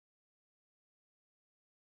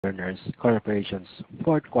Cerner Corporation's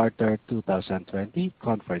fourth quarter 2020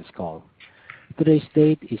 conference call. Today's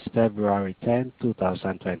date is February 10,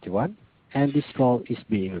 2021, and this call is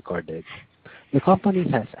being recorded. The company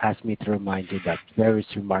has asked me to remind you that various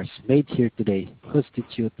remarks made here today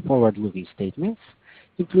constitute forward-looking statements,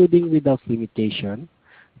 including without limitation,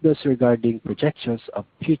 those regarding projections of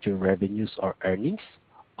future revenues or earnings,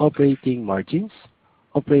 operating margins,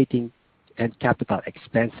 operating and capital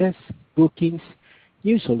expenses, bookings,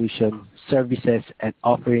 new solution, services and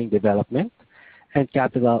offering development, and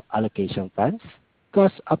capital allocation plans,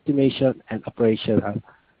 cost optimization and operational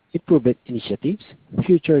improvement initiatives,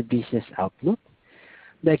 future business outlook,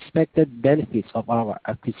 the expected benefits of our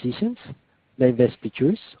acquisitions,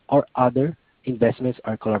 divestitures, or other investments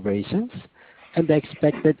or collaborations, and the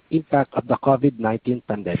expected impact of the COVID-19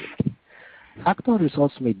 pandemic. Actual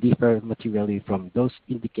results may differ materially from those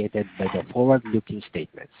indicated by the forward-looking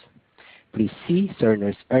statements. Please see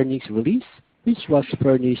Cerner's earnings release, which was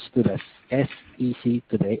furnished to the SEC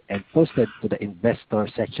today and posted to the investor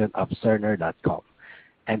section of Cerner.com,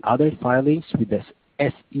 and other filings with the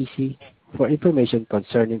SEC for information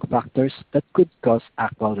concerning factors that could cause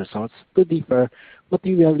actual results to differ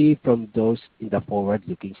materially from those in the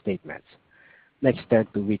forward-looking statements, the extent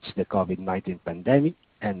to which the COVID-19 pandemic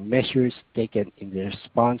and measures taken in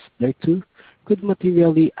response thereto could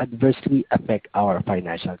materially adversely affect our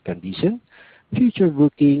financial condition. Future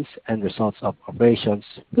bookings and results of operations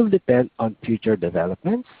will depend on future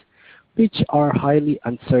developments, which are highly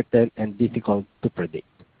uncertain and difficult to predict.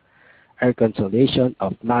 A reconciliation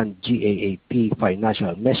of non-GAAP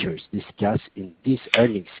financial measures discussed in this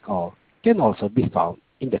earnings call can also be found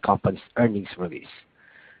in the company's earnings release.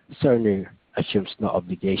 Cerner assumes no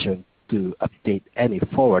obligation to update any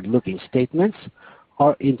forward-looking statements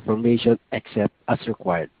or information except as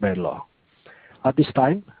required by law. At this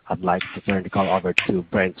time, I'd like to turn the call over to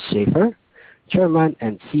Brent Schaeffer, Chairman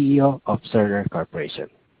and CEO of Cerner Corporation.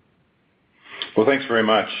 Well, thanks very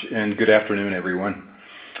much, and good afternoon, everyone.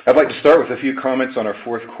 I'd like to start with a few comments on our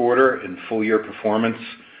fourth quarter and full year performance,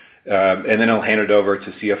 and then I'll hand it over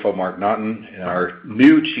to CFO Mark Naughton and our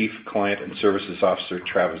new Chief Client and Services Officer,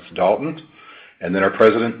 Travis Dalton, and then our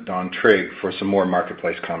President, Don Trigg, for some more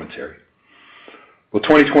marketplace commentary. Well,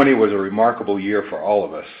 2020 was a remarkable year for all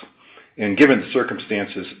of us, and given the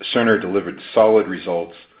circumstances, Cerner delivered solid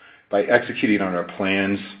results by executing on our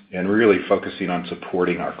plans and really focusing on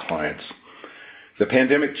supporting our clients. The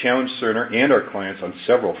pandemic challenged Cerner and our clients on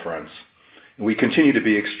several fronts, and we continue to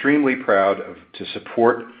be extremely proud to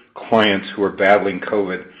support clients who are battling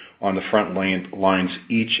COVID on the front lines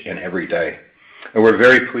each and every day. And we're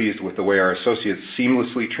very pleased with the way our associates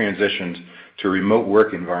seamlessly transitioned to a remote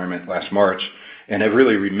work environment last March and have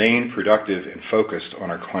really remained productive and focused on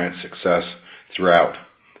our client success throughout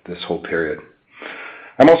this whole period.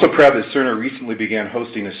 I'm also proud that Cerner recently began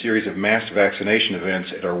hosting a series of mass vaccination events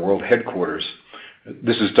at our world headquarters.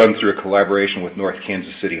 This is done through a collaboration with North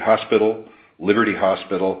Kansas City Hospital, Liberty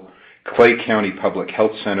Hospital, Clay County Public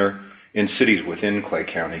Health Center, and cities within Clay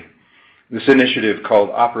County. This initiative, called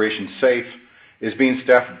Operation Safe, is being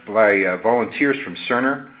staffed by volunteers from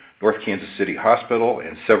Cerner, North Kansas City Hospital,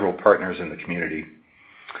 and several partners in the community.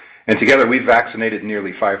 And together, we've vaccinated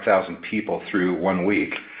nearly 5,000 people through 1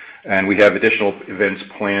 week, and we have additional events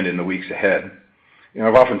planned in the weeks ahead. You know,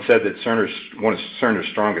 I've often said that one of Cerner's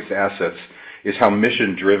strongest assets is how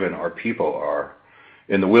mission-driven our people are,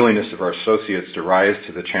 and the willingness of our associates to rise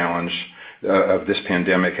to the challenge of this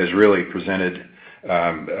pandemic has really presented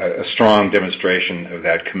a strong demonstration of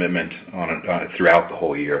that commitment throughout the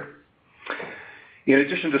whole year. In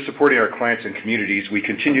addition to supporting our clients and communities, we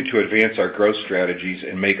continue to advance our growth strategies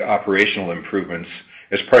and make operational improvements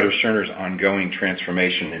as part of Cerner's ongoing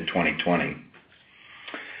transformation in 2020.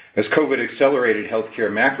 As COVID accelerated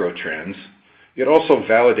healthcare macro trends, it also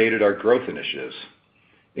validated our growth initiatives,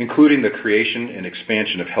 including the creation and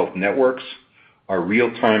expansion of health networks, our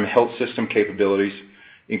real-time health system capabilities,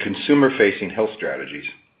 and consumer-facing health strategies.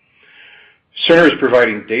 Cerner is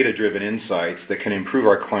providing data-driven insights that can improve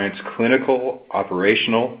our clients' clinical,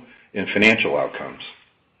 operational, and financial outcomes.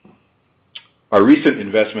 Our recent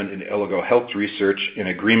investment in Elligo Health Research and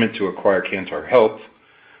agreement to acquire Kantar Health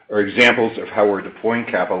are examples of how we're deploying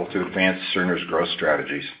capital to advance Cerner's growth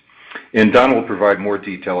strategies. And Don will provide more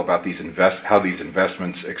detail about how these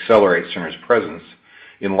investments accelerate Cerner's presence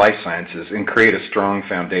in life sciences and create a strong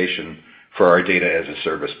foundation for our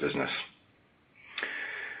data-as-a-service business.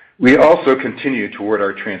 We also continue toward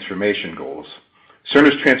our transformation goals.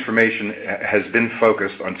 Cerner's transformation has been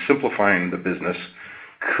focused on simplifying the business,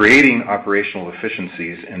 creating operational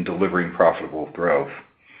efficiencies, and delivering profitable growth.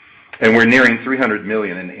 And we're nearing $300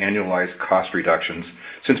 million in annualized cost reductions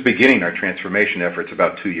since beginning our transformation efforts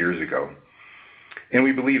about 2 years ago. And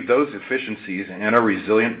we believe those efficiencies and our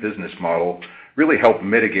resilient business model really help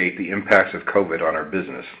mitigate the impacts of COVID on our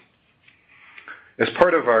business. As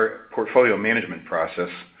part of our portfolio management process,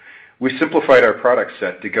 we simplified our product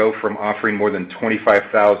set to go from offering more than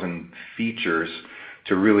 25,000 features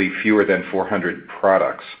to really fewer than 400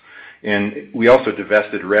 products. And we also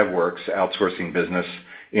divested RevWorks outsourcing business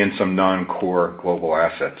and some non-core global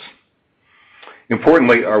assets.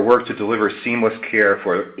 Importantly, our work to deliver seamless care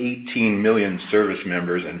for 18 million service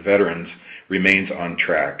members and veterans remains on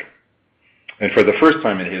track. And for the first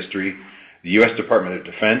time in history, the U.S. Department of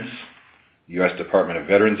Defense, the U.S. Department of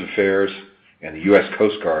Veterans Affairs, and the U.S.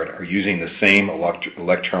 Coast Guard are using the same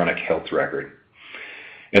electronic health record.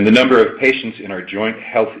 And the number of patients in our Joint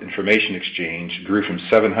Health Information Exchange grew from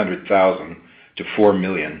 700,000 to 4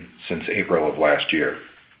 million since April of last year.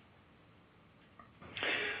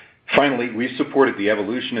 Finally, we supported the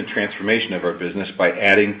evolution and transformation of our business by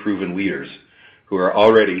adding proven leaders who are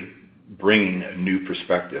already bringing a new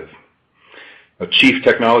perspective. Chief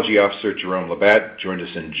Technology Officer Jerome Labatt joined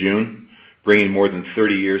us in June, bringing more than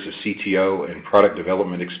 30 years of CTO and product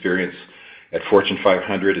development experience at Fortune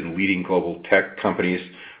 500 and leading global tech companies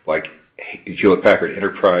like Hewlett-Packard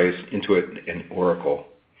Enterprise, Intuit, and Oracle.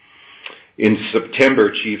 In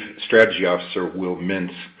September, Chief Strategy Officer Will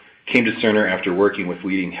Mintz came to Cerner after working with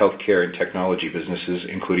leading healthcare and technology businesses,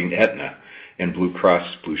 including Aetna and Blue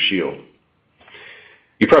Cross Blue Shield.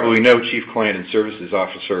 You probably know Chief Client and Services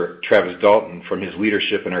Officer Travis Dalton from his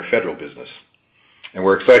leadership in our federal business. And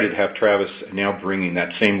we're excited to have Travis now bringing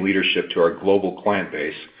that same leadership to our global client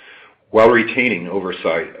base while retaining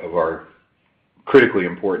oversight of our critically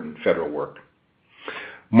important federal work.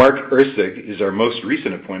 Mark Ersig is our most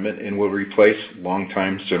recent appointment and will replace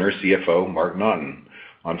longtime Cerner CFO Mark Naughton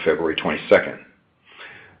on February 22nd.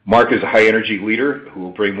 Mark is a high-energy leader who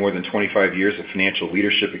will bring more than 25 years of financial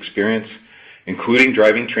leadership experience, including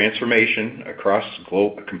driving transformation across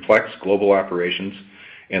complex global operations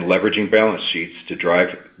and leveraging balance sheets to drive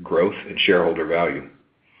growth and shareholder value.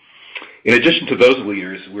 In addition to those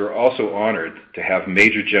leaders, we're also honored to have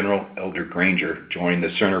Major General Elder Granger join the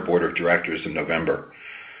Cerner Board of Directors in November.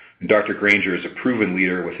 And Dr. Granger is a proven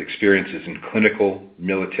leader with experiences in clinical,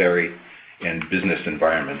 military, and business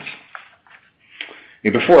environments.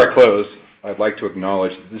 And before I close, I'd like to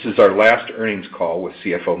acknowledge that this is our last earnings call with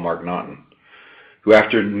CFO Mark Naughton, who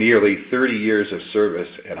after nearly 30 years of service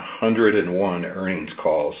and 101 earnings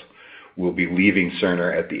calls will be leaving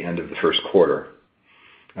Cerner at the end of the first quarter.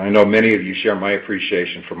 I know many of you share my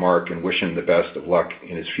appreciation for Mark and wish him the best of luck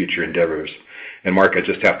in his future endeavors. And Mark, I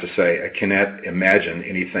just have to say, I cannot imagine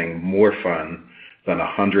anything more fun than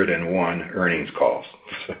 101 earnings calls.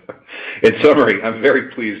 In summary, I'm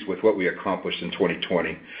very pleased with what we accomplished in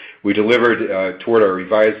 2020. We delivered toward our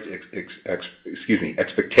revised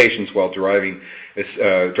expectations while driving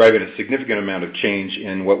a significant amount of change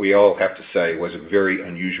in what we all have to say was a very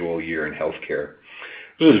unusual year in healthcare.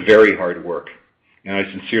 This was very hard work, and I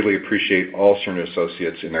sincerely appreciate all Cerner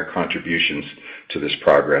associates and their contributions to this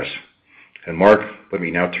progress. And Mark, let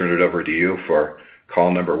me now turn it over to you for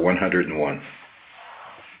call number 101.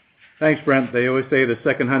 Thanks, Brent. They always say the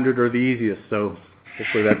second 100 are the easiest, so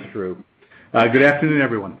hopefully that's true. Good afternoon,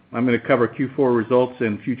 everyone. I'm going to cover Q4 results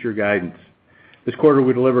and future guidance. This quarter,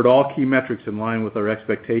 we delivered all key metrics in line with our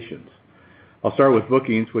expectations. I'll start with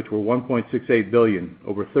bookings, which were $1.68 billion,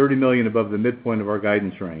 over $30 million above the midpoint of our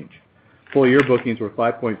guidance range. Full-year bookings were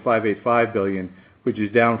 $5.585 billion, which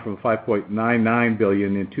is down from $5.99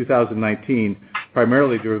 billion in 2019,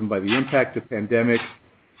 primarily driven by the impact of pandemic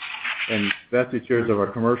and divestitures of our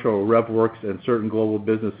commercial RevWorks and certain global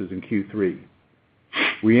businesses in Q3.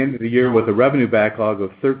 We ended the year with a revenue backlog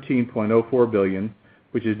of $13.04 billion,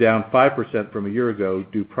 which is down 5% from a year ago,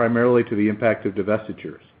 due primarily to the impact of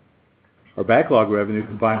divestitures. Our backlog revenue,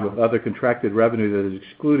 combined with other contracted revenue that is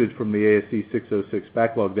excluded from the ASC 606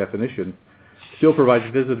 backlog definition, still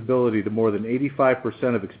provides visibility to more than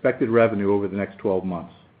 85% of expected revenue over the next 12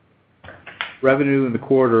 months. Revenue in the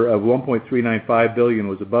quarter of $1.395 billion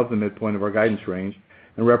was above the midpoint of our guidance range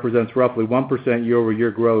and represents roughly 1%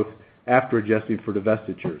 year-over-year growth after adjusting for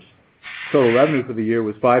divestitures. Total revenue for the year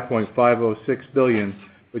was $5.506 billion,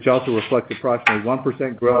 which also reflects approximately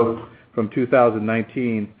 1% growth from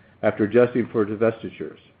 2019 after adjusting for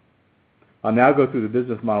divestitures. I'll now go through the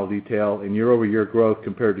business model detail and year-over-year growth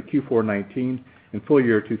compared to Q4 19 and full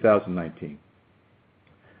year 2019.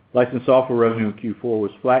 Licensed software revenue in Q4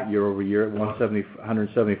 was flat year-over-year at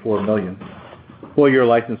 $174 million. Full-year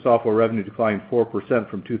licensed software revenue declined 4%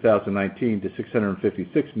 from 2019 to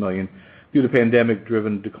 $656 million, due to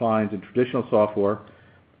pandemic-driven declines in traditional software,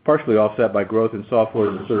 partially offset by growth in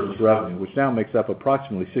software as a service revenue, which now makes up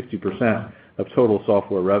approximately 60% of total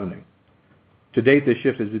software revenue. To date, this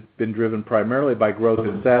shift has been driven primarily by growth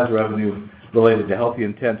in SaaS revenue related to Healthy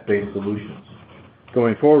Intent-based solutions.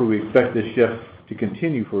 Going forward, we expect this shift to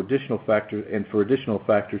continue for additional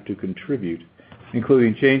factors to contribute,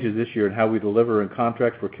 including changes this year in how we deliver and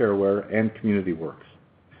contract for CareAware and CommunityWorks.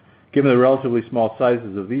 Given the relatively small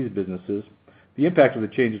sizes of these businesses, the impact of the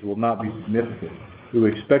changes will not be significant. We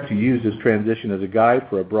would expect to use this transition as a guide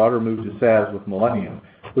for a broader move to SaaS with Millennium,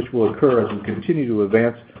 which will occur as we continue to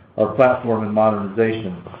advance our platform and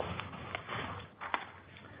modernization.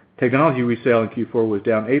 Technology resale in Q4 was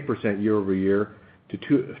down 8% year over year to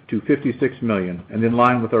 $56 million, and in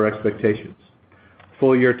line with our expectations.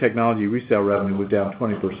 Full-year technology resale revenue was down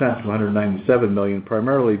 20% to $197 million,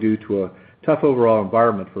 primarily due to a tough overall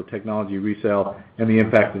environment for technology resale and the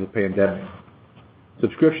impact of the pandemic.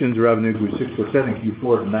 Subscriptions revenue grew 6% in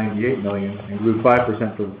Q4 to $98 million and grew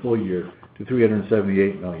 5% for the full year to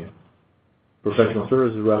 $378 million. Professional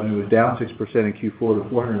services revenue was down 6% in Q4 to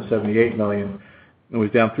 $478 million and was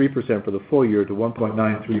down 3% for the full year to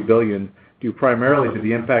 $1.93 billion, due primarily to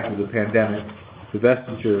the impact of the pandemic,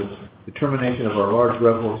 divestitures, the termination of our large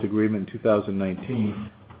RevWorks agreement in 2019,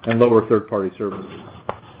 and lower third-party services.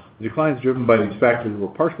 The declines driven by these factors were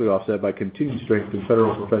partially offset by continued strength in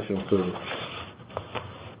federal professional services.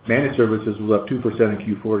 Managed services was up 2%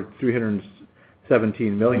 in Q4 to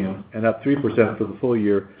 $317 million and up 3% for the full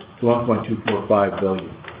year to $1.245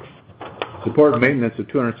 billion. Support and maintenance of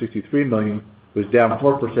 $263 million was down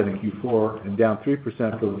 4% in Q4 and down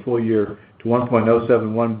 3% for the full year to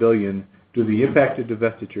 $1.071 billion due to the impact of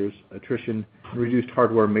divestitures, attrition, and reduced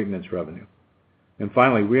hardware maintenance revenue. And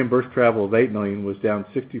finally, reimbursed travel of $8 million was down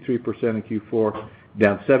 63% in Q4,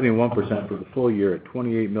 down 71% for the full year at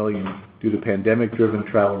 $28 million due to pandemic-driven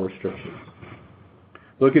travel restrictions.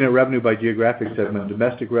 Looking at revenue by geographic segment,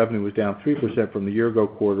 domestic revenue was down 3% from the year-ago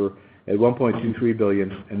quarter at $1.23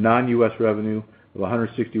 billion, and non-U.S. revenue of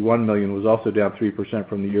 $161 million was also down 3%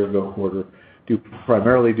 from the year-ago quarter,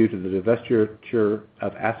 primarily due to the divestiture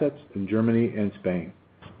of assets in Germany and Spain.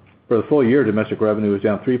 For the full year, domestic revenue was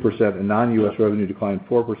down 3%, and non-U.S. revenue declined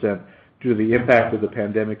 4% due to the impact of the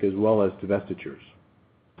pandemic as well as divestitures.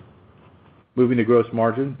 Moving to gross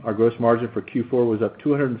margin, our gross margin for Q4 was up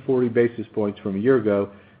 240 basis points from a year ago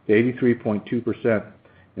to 83.2%,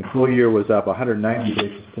 and full year was up 190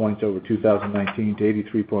 basis points over 2019 to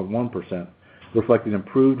 83.1%, reflecting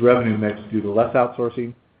improved revenue mix due to less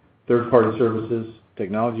outsourcing, third-party services,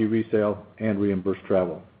 technology resale, and reimbursed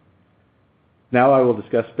travel. Now I will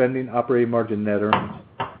discuss spending, operating margin, net earnings.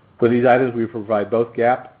 For these items, we provide both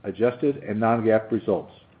GAAP, adjusted, and non-GAAP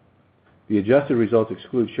results. The adjusted results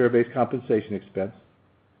exclude share-based compensation expense,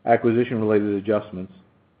 acquisition-related adjustments,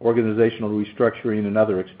 organizational restructuring and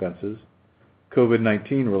other expenses,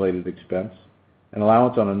 COVID-19 related expense, an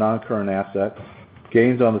allowance on a non-current asset,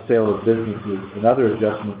 gains on the sale of businesses, and other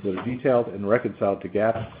adjustments that are detailed and reconciled to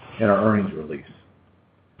GAAP in our earnings release.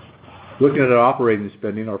 Looking at our operating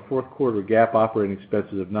spending, our fourth quarter GAAP operating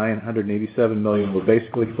expenses of $987 million were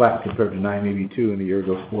basically flat compared to $982 in the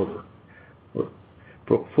year-ago quarter.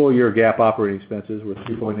 Full year GAAP operating expenses were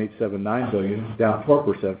 $3.879 billion, down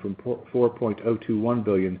 4% from $4.021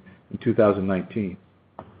 billion in 2019.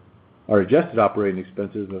 Our adjusted operating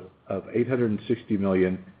expenses of $860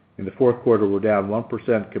 million in the fourth quarter were down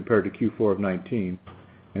 1% compared to Q4 of 2019,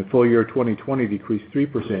 and full year 2020 decreased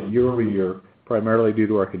 3% year over year, primarily due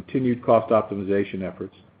to our continued cost optimization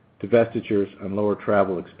efforts, divestitures, and lower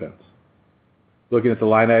travel expense. Looking at the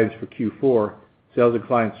line items for Q4, sales and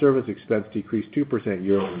client service expense decreased 2%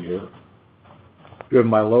 year over year,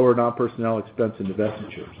 driven by lower non-personnel expense and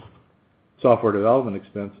divestitures. Software development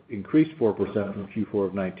expense increased 4% from Q4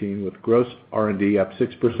 of 2019, with gross R&D up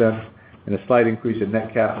 6% and a slight increase in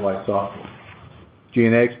net capitalized software.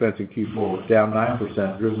 G&A expense in Q4 was down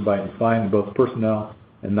 9%, driven by a decline in both personnel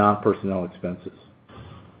and non-personnel expenses.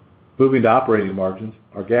 Moving to operating margins,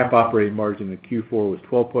 our GAAP operating margin in Q4 was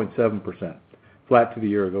 12.7%, flat to the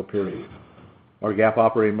year-ago period. Our GAAP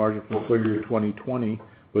operating margin for full year 2020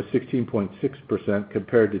 was 16.6%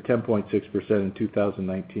 compared to 10.6% in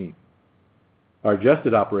 2019. Our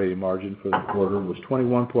adjusted operating margin for the quarter was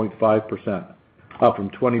 21.5%, up from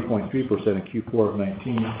 20.3% in Q4 of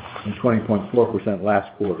 2019 and 20.4%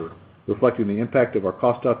 last quarter, reflecting the impact of our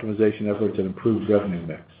cost optimization efforts and improved revenue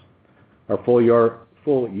mix. Our full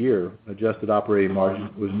year adjusted operating margin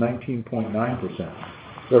was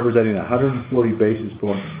 19.9%, representing 140 basis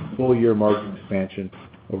points full year margin expansion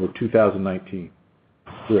over 2019.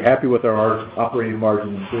 We are happy with our operating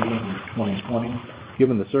margin improvement in 2020,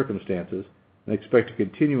 given the circumstances, and expect to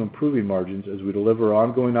continue improving margins as we deliver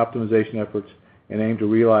ongoing optimization efforts and aim to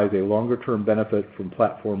realize a longer-term benefit from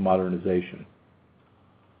platform modernization.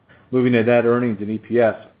 Moving to net earnings and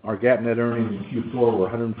EPS, our GAAP net earnings in Q4 were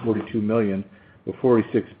 $142 million, or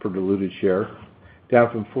 46 per diluted share, down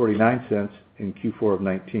from 49 cents in Q4 of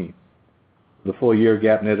 19. The full year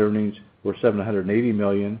GAAP net earnings were $780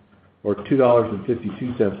 million, or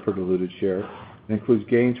 $2.52 per diluted share, and includes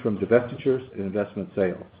gains from divestitures and investment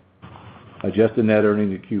sales. Adjusted net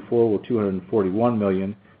earnings in Q4 were $241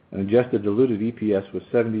 million, and adjusted diluted EPS was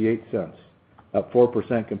 78 cents, up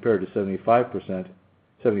 4% compared to 75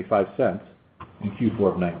 cents in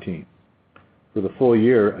Q4 of 19. For the full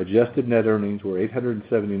year, adjusted net earnings were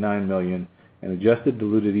 $879 million, and adjusted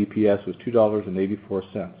diluted EPS was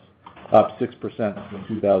 $2.84, up 6% from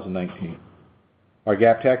 2019. Our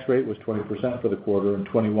GAAP tax rate was 20% for the quarter and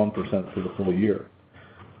 21% for the full year.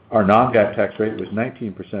 Our non-GAAP tax rate was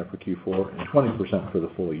 19% for Q4 and 20% for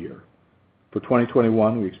the full year. For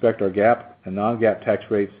 2021, we expect our GAAP and non-GAAP tax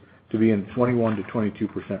rates to be in the 21 to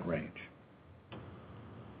 22% range.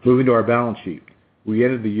 Moving to our balance sheet, we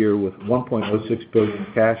ended the year with $1.06 billion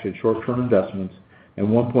in cash and short-term investments and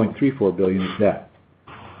 $1.34 billion in debt.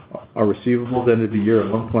 Our receivables ended the year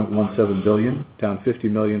at $1.17 billion, down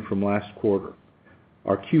 $50 million from last quarter.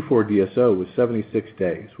 Our Q4 DSO was 76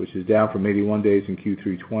 days, which is down from 81 days in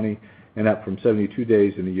Q3 20 and up from 72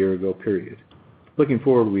 days in the year-ago period. Looking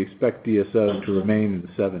forward, we expect DSO to remain in the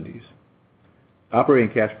 70s.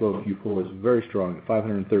 Operating cash flow in Q4 was very strong at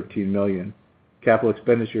 $513 million. Capital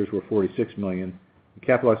expenditures were $46 million, and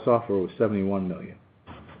capitalized software was $71 million.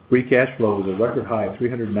 Free cash flow was a record high of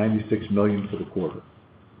 $396 million for the quarter.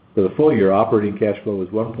 For the full year, operating cash flow was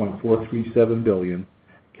 $1.437 billion,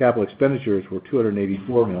 capital expenditures were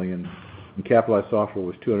 $284 million, and capitalized software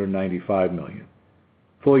was $295 million.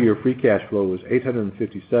 Full year free cash flow was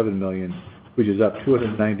 $857 million, which is up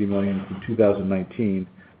 $290 million from 2019,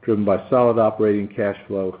 driven by solid operating cash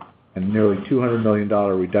flow and nearly $200 million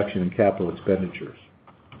reduction in capital expenditures.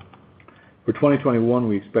 For 2021,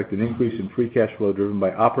 we expect an increase in free cash flow driven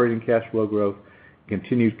by operating cash flow growth and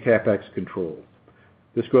continued CapEx control.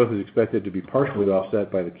 This growth is expected to be partially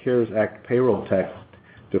offset by the CARES Act payroll tax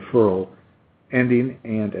deferral ending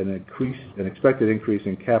and an expected increase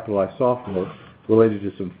in capitalized software related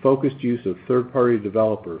to some focused use of third-party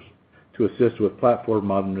developers to assist with platform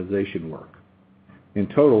modernization work. In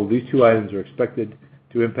total, these two items are expected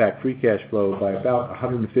to impact free cash flow by about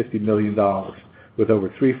 $150 million, with over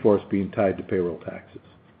 3/4 being tied to payroll taxes.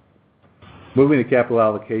 Moving to capital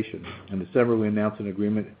allocation, in December we announced an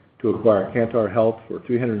agreement to acquire Kantar Health for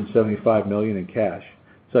 $375 million in cash,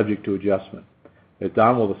 subject to adjustment. As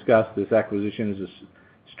Don will discuss, this acquisition is a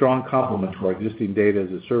strong complement to our existing data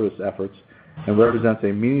as a service efforts and represents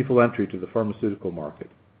a meaningful entry to the pharmaceutical market.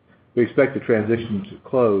 We expect the transition to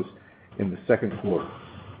close in the second quarter.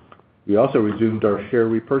 We also resumed our share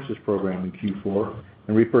repurchase program in Q4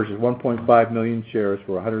 and repurchased 1.5 million shares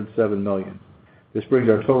for $107 million. This brings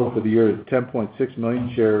our total for the year to 10.6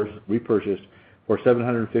 million shares repurchased for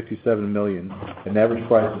 $757 million, an average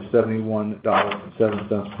price of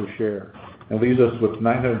 $71.07 per share, and leaves us with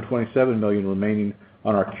 $927 million remaining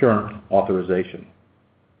on our current authorization.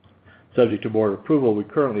 Subject to board approval, we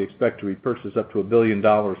currently expect to repurchase up to $1 billion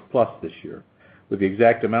plus this year, with the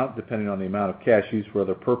exact amount depending on the amount of cash used for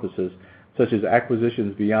other purposes, such as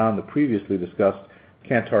acquisitions beyond the previously discussed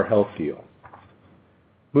Kantar Health deal.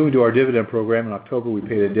 Moving to our dividend program, in October we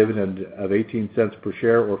paid a dividend of 18 cents per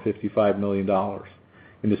share, or $55 million.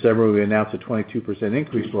 In December we announced a 22%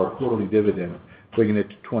 increase to our quarterly dividend, bringing it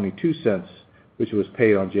to 22 cents, which was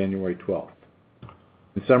paid on January 12th.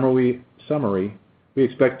 In summary, we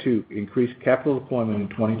expect to increase capital deployment in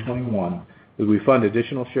 2021 as we fund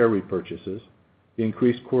additional share repurchases, the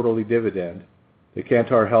increased quarterly dividend, the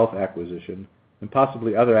Kantar Health acquisition, and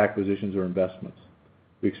possibly other acquisitions or investments.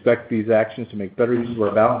 We expect these actions to make better use of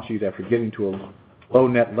our balance sheet after getting to a low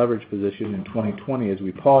net leverage position in 2020 as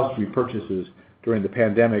we paused repurchases during the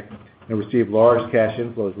pandemic and received large cash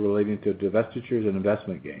inflows relating to divestitures and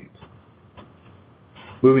investment gains.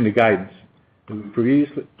 Moving to guidance, as we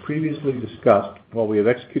previously discussed, while we have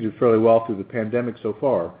executed fairly well through the pandemic so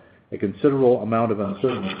far, a considerable amount of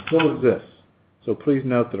uncertainty still exists, so please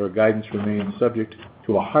note that our guidance remains subject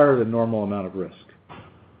to a higher than normal amount of risk.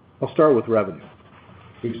 I'll start with revenue.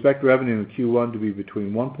 We expect revenue in Q1 to be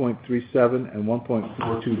between $1.37 and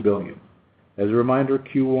 $1.42 billion. As a reminder,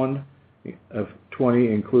 Q1 of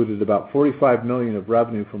 20 included about $45 million of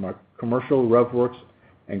revenue from our commercial RevWorks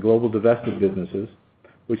and global divested businesses,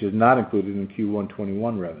 which is not included in Q1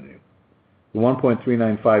 21 revenue. The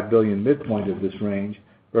 $1.395 billion midpoint of this range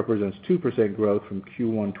represents 2% growth from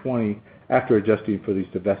Q1 20 after adjusting for these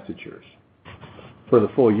divestitures. For the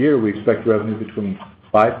full year, we expect revenue between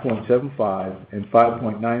 $5.75 and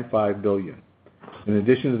 $5.95 billion. In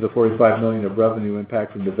addition to the $45 million of revenue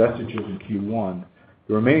impact from divestitures in Q1,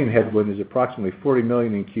 the remaining headwind is approximately $40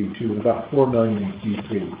 million in Q2 and about $4 million in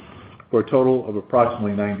Q3, for a total of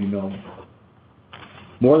approximately $90 million.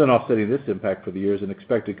 More than offsetting this impact for the year is an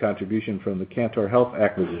expected contribution from the Kantar Health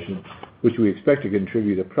acquisition, which we expect to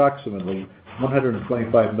contribute approximately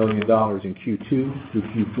 $125 million in Q2 through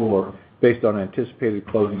Q4 based on anticipated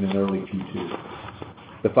closing in early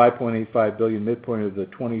Q2. The $5.85 billion midpoint of the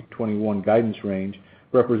 2021 guidance range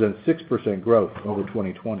represents 6% growth over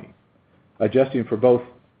 2020. Adjusting for both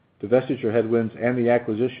divestiture headwinds and the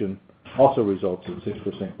acquisition also results in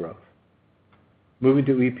 6% growth. Moving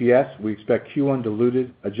to EPS, we expect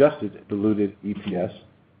Q1 adjusted diluted EPS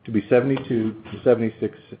to be 72 to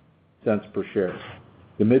 76 cents per share.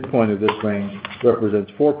 The midpoint of this range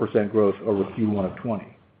represents 4% growth over Q1 of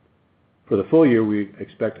 20. For the full year, we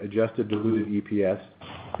expect adjusted diluted EPS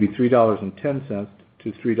to be $3.10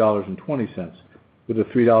 to $3.20, with a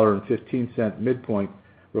 $3.15 midpoint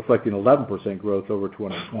reflecting 11% growth over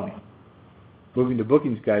 2020. Moving to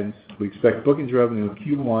bookings guidance, we expect bookings revenue in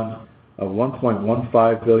Q1 of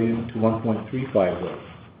 $1.15 billion to $1.35 billion.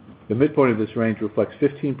 The midpoint of this range reflects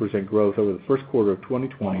 15% growth over the first quarter of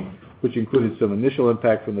 2020, which included some initial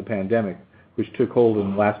impact from the pandemic, which took hold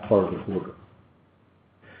in the last part of the quarter.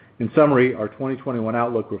 In summary, our 2021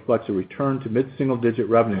 outlook reflects a return to mid-single-digit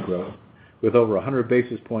revenue growth, with over 100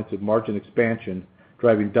 basis points of margin expansion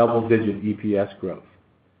driving double-digit EPS growth.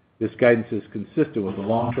 This guidance is consistent with the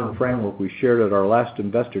long-term framework we shared at our last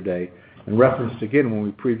Investor Day and referenced again when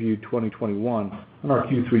we previewed 2021 on our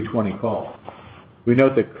Q3 20 call. We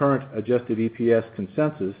note that current adjusted EPS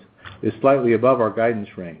consensus is slightly above our guidance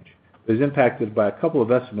range, but is impacted by a couple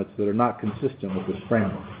of estimates that are not consistent with this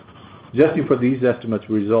framework. Adjusting for these estimates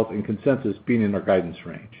will result in consensus being in our guidance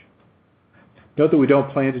range. Note that we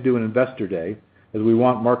don't plan to do an Investor Day, as we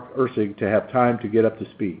want Mark Ursig to have time to get up to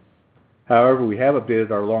speed. However, we have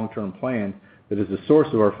updated our long-term plan that is the source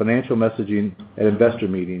of our financial messaging at investor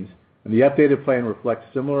meetings, and the updated plan reflects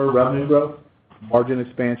similar revenue growth, margin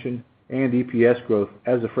expansion, and EPS growth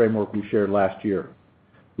as the framework we shared last year.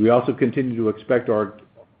 We also continue to expect our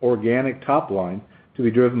organic top line to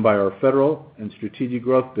be driven by our federal and strategic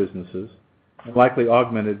growth businesses, and likely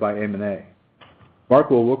augmented by M&A. Mark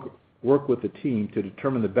will work with the team to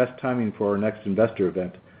determine the best timing for our next investor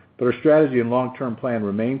event, but our strategy and long-term plan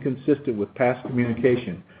remain consistent with past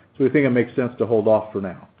communication, so we think it makes sense to hold off for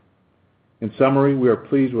now. In summary, we are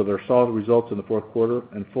pleased with our solid results in the fourth quarter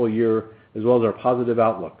and full year, as well as our positive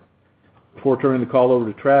outlook. Before turning the call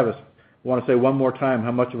over to Travis, I want to say one more time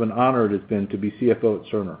how much of an honor it has been to be CFO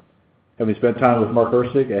at Cerner. Having spent time with Mark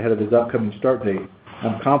Ursig ahead of his upcoming start date,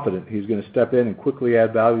 I'm confident he's going to step in and quickly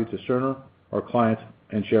add value to Cerner, our clients,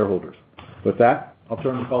 and shareholders. With that, I'll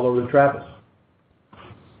turn the call over to Travis.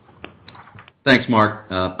 Thanks, Mark.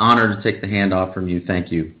 Honored to take the handoff from you.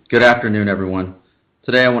 Thank you. Good afternoon, everyone.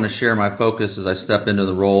 Today I want to share my focus as I step into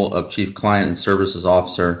the role of Chief Client and Services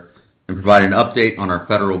Officer and provide an update on our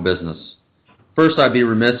federal business. First, I'd be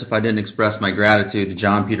remiss if I didn't express my gratitude to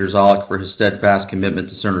John Peter Zollek for his steadfast commitment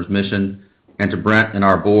to Cerner's mission, and to Brent and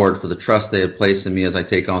our board for the trust they have placed in me as I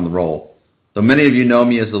take on the role. Though many of you know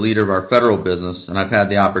me as the leader of our federal business, and I've had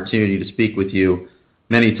the opportunity to speak with you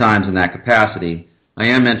many times in that capacity, I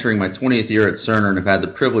am entering my 20th year at Cerner and have had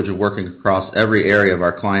the privilege of working across every area of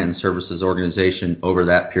our client and services organization over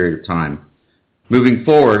that period of time. Moving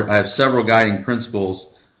forward, I have several guiding principles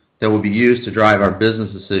that will be used to drive our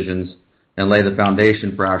business decisions and lay the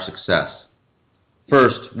foundation for our success.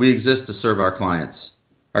 First, we exist to serve our clients.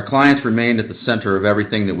 Our clients remain at the center of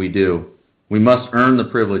everything that we do. We must earn the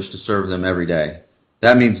privilege to serve them every day.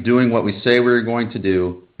 That means doing what we say we're going to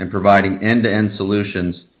do and providing end-to-end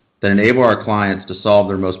solutions that enable our clients to solve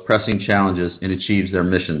their most pressing challenges and achieve their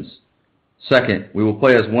missions. Second, we will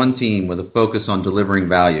play as one team with a focus on delivering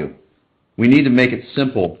value. We need to make it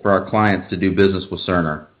simple for our clients to do business with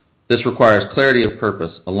Cerner. This requires clarity of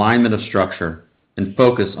purpose, alignment of structure, and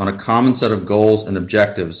focus on a common set of goals and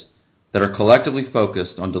objectives that are collectively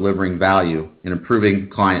focused on delivering value and improving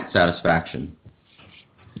client satisfaction.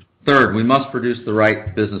 Third, we must produce the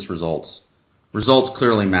right business results. Results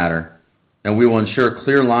clearly matter, and we will ensure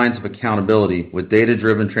clear lines of accountability with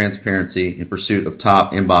data-driven transparency in pursuit of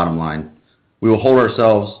top and bottom line. We will hold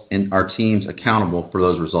ourselves and our teams accountable for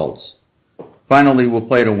those results. Finally, we'll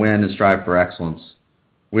play to win and strive for excellence.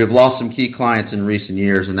 We have lost some key clients in recent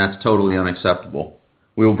years, and that's totally unacceptable.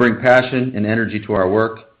 We will bring passion and energy to our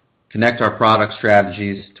work, connect our product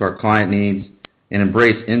strategies to our client needs, and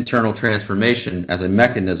embrace internal transformation as a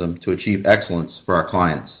mechanism to achieve excellence for our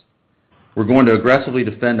clients. We're going to aggressively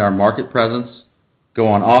defend our market presence, go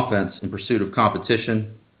on offense in pursuit of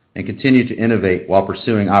competition, and continue to innovate while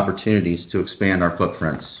pursuing opportunities to expand our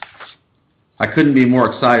footprints. I couldn't be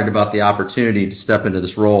more excited about the opportunity to step into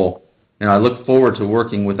this role, and I look forward to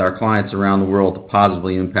working with our clients around the world to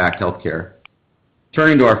positively impact healthcare.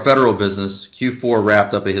 Turning to our federal business, Q4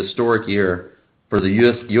 wrapped up a historic year for the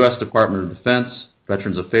U.S. Department of Defense,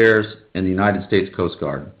 Veterans Affairs, and the United States Coast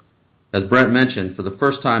Guard. As Brent mentioned, for the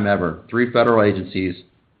first time ever, 3 federal agencies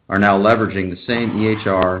are now leveraging the same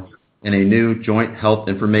EHR in a new joint health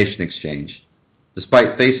information exchange.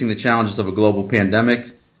 Despite facing the challenges of a global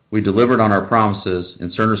pandemic, we delivered on our promises,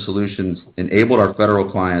 and Cerner Solutions enabled our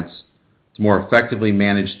federal clients to more effectively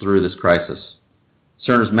manage through this crisis.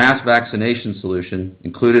 Cerner's mass vaccination solution,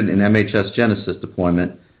 included in MHS Genesis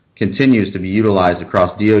deployment, continues to be utilized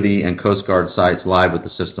across DoD and Coast Guard sites live with the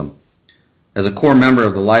system. As a core member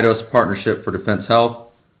of the Leidos Partnership for Defense Health,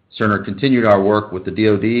 Cerner continued our work with the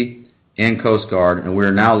DoD and Coast Guard, and we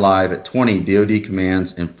are now live at 20 DoD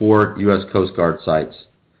commands and 4 U.S. Coast Guard sites.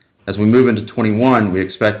 As we move into 21, we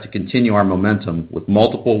expect to continue our momentum with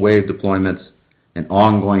multiple wave deployments and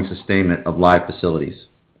ongoing sustainment of live facilities.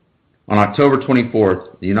 On October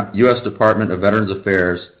 24th, the U.S. Department of Veterans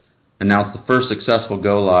Affairs announced the first successful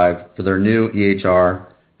go-live for their new EHR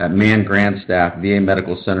at Mann Grandstaff VA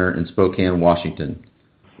Medical Center in Spokane, Washington,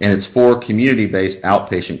 and its 4 community-based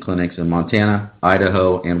outpatient clinics in Montana,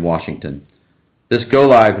 Idaho, and Washington. This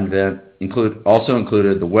go-live event also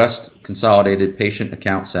included the West Consolidated Patient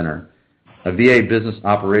Account Center, a VA business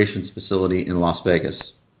operations facility in Las Vegas.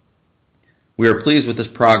 We are pleased with this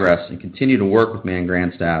progress and continue to work with Mann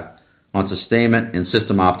Grandstaff on sustainment and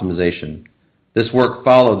system optimization. This work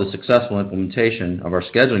followed the successful implementation of our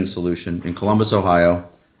scheduling solution in Columbus, Ohio,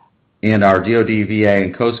 and our DoD, VA,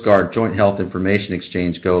 and Coast Guard Joint Health Information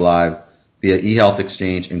Exchange go-live via eHealth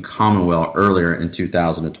Exchange in Commonwealth earlier in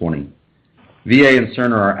 2020. VA and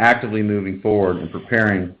Cerner are actively moving forward and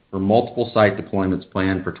preparing for multiple site deployments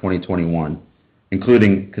planned for 2021,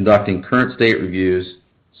 including conducting current state reviews,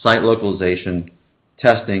 site localization,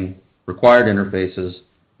 testing, required interfaces,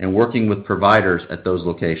 and working with providers at those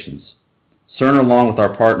locations. Cerner, along with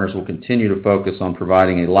our partners, will continue to focus on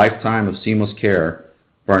providing a lifetime of seamless care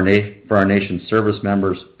for our nation's service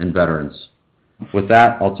members and veterans. With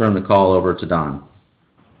that, I'll turn the call over to Don.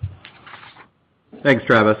 Thanks,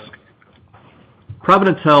 Travis.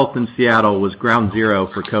 Providence Health in Seattle was ground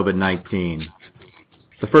zero for COVID-19.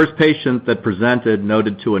 The first patient that presented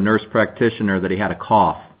noted to a nurse practitioner that he had a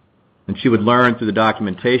cough, and she would learn through the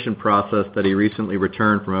documentation process that he recently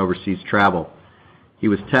returned from overseas travel. He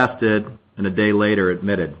was tested and a day later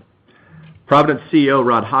admitted. Providence CEO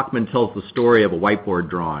Rod Hochman tells the story of a whiteboard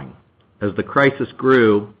drawing. As the crisis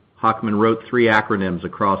grew, Hochman wrote 3 acronyms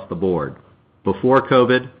across the board: before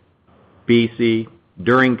COVID, BC,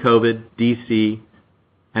 during COVID, DC,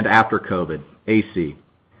 and after COVID, AC.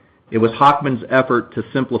 It was Hochman's effort to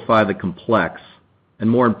simplify the complex, and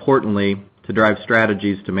more importantly, to drive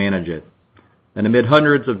strategies to manage it. And amid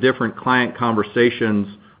hundreds of different client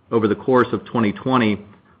conversations over the course of 2020,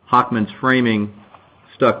 Hochman's framing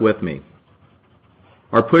stuck with me.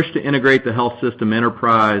 Our push to integrate the health system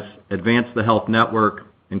enterprise, advance the health network,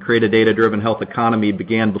 and create a data-driven health economy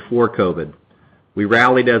began before COVID. We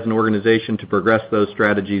rallied as an organization to progress those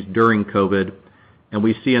strategies during COVID, and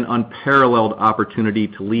we see an unparalleled opportunity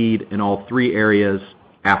to lead in all 3 areas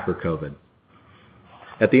after COVID.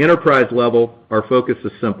 At the enterprise level, our focus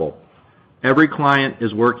is simple. Every client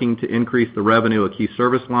is working to increase the revenue of key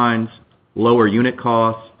service lines, lower unit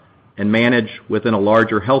costs, and manage within a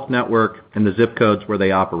larger health network and the zip codes where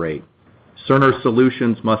they operate. Cerner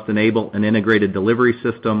Solutions must enable an integrated delivery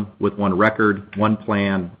system with one record, one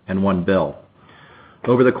plan, and one bill.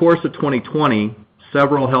 Over the course of 2020,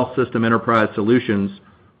 several health system enterprise solutions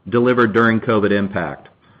delivered during COVID impact.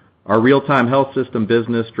 Our real-time health system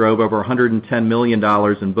business drove over $110 million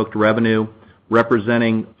in booked revenue,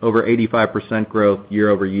 representing over 85% growth year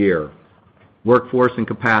over year. Workforce and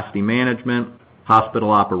capacity management, hospital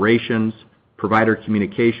operations, provider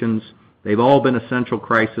communications, they've all been essential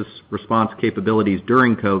crisis response capabilities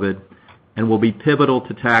during COVID and will be pivotal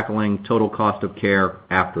to tackling total cost of care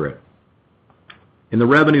after it. In the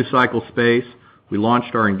revenue cycle space, we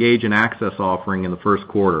launched our Engage and Access offering in the first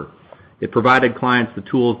quarter. It provided clients the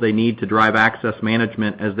tools they need to drive access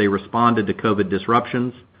management as they responded to COVID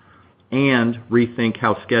disruptions and rethink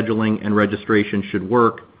how scheduling and registration should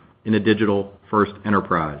work in a digital-first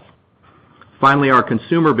enterprise. Finally, our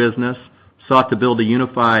consumer business sought to build a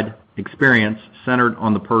unified experience centered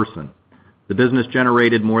on the person. The business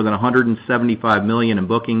generated more than $175 million in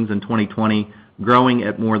bookings in 2020, growing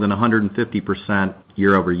at more than 150%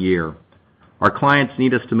 year over year. Our clients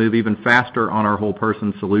need us to move even faster on our whole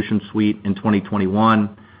person solution suite in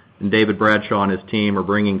 2021, and David Bradshaw and his team are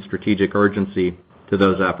bringing strategic urgency to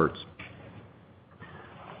those efforts.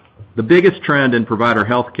 The biggest trend in provider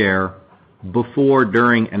healthcare before,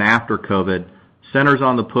 during, and after COVID centers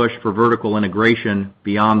on the push for vertical integration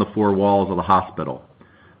beyond the four walls of the hospital.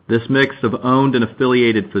 This mix of owned and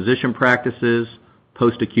affiliated physician practices,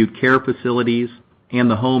 post-acute care facilities,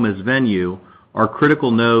 and the home as venue are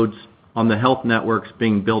critical nodes on the health networks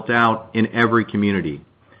being built out in every community.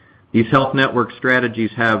 These health network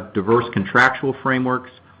strategies have diverse contractual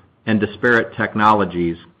frameworks and disparate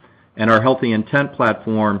technologies, and our Healthy Intent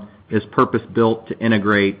platform is purpose-built to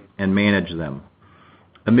integrate and manage them.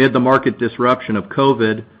 Amid the market disruption of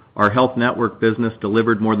COVID, our health network business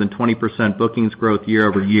delivered more than 20% bookings growth year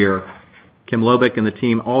over year. Kim Lobick and the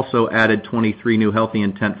team also added 23 new Healthy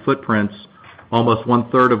Intent footprints, almost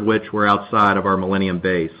one-third of which were outside of our Millennium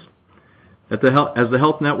base. As the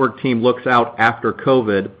health network team looks out after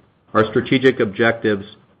COVID, our strategic objectives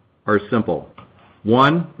are simple.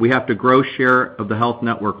 One, we have to grow share of the health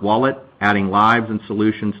network wallet, adding lives and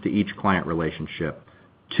solutions to each client relationship.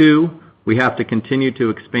 Two, we have to continue to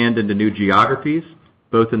expand into new geographies,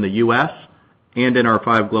 both in the U.S. and in our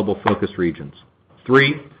 5 global focus regions.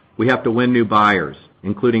 Three, we have to win new buyers,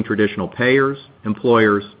 including traditional payers,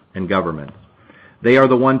 employers, and government. They are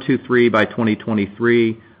the 1, 2, 3 by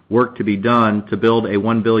 2023, work to be done to build a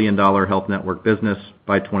 $1 billion health network business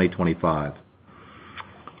by 2025.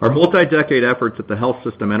 Our multi-decade efforts at the health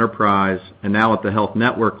system enterprise and now at the health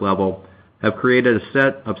network level have created a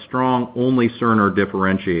set of strong only Cerner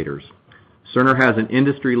differentiators. Cerner has an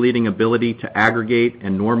industry-leading ability to aggregate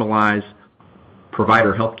and normalize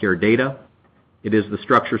provider healthcare data. It is the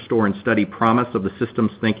structure, store, and study promise of the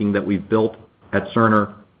systems thinking that we've built at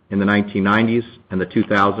Cerner in the 1990s and the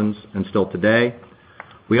 2000s and still today.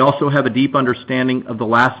 We also have a deep understanding of the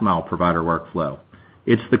last-mile provider workflow.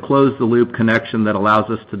 It's the close-the-loop connection that allows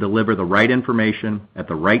us to deliver the right information at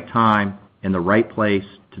the right time in the right place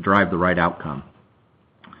to drive the right outcome.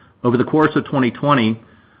 Over the course of 2020,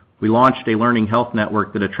 we launched a learning health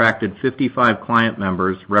network that attracted 55 client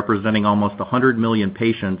members representing almost 100 million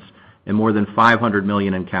patients and more than 500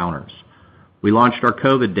 million encounters. We launched our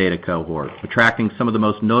COVID data cohort, attracting some of the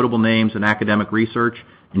most notable names in academic research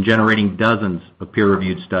and generating dozens of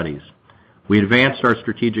peer-reviewed studies. We advanced our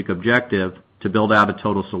strategic objective to build out a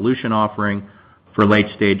total solution offering for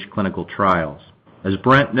late-stage clinical trials. As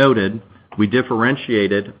Brent noted, we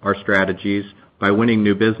differentiated our strategies by winning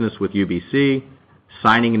new business with UBC,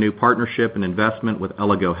 signing a new partnership and investment with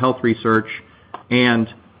Elligo Health Research, and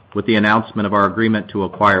with the announcement of our agreement to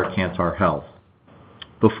acquire Kantar Health.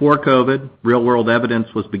 Before COVID, real-world evidence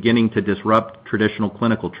was beginning to disrupt traditional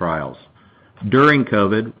clinical trials. During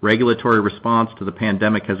COVID, regulatory response to the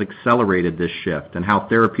pandemic has accelerated this shift in how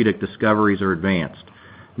therapeutic discoveries are advanced.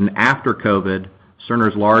 And after COVID,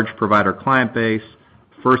 Cerner's large provider client base,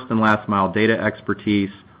 first and last mile data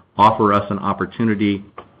expertise offer us an opportunity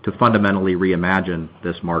to fundamentally reimagine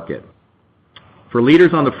this market. For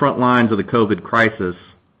leaders on the front lines of the COVID crisis,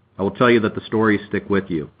 I will tell you that the stories stick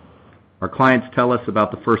with you. Our clients tell us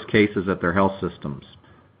about the first cases at their health systems.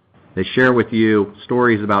 They share with you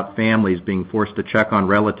stories about families being forced to check on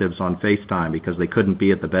relatives on FaceTime because they couldn't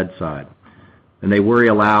be at the bedside. And they worry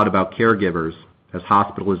aloud about caregivers as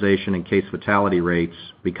hospitalization and case fatality rates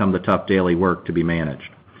become the tough daily work to be managed.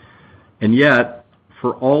 And yet,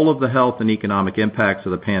 for all of the health and economic impacts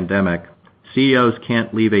of the pandemic, CEOs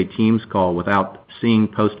can't leave a Teams call without seeing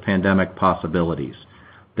post-pandemic possibilities.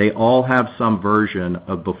 They all have some version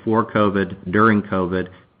of before COVID, during COVID,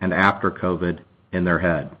 and after COVID in their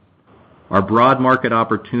head. Our broad market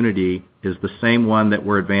opportunity is the same one that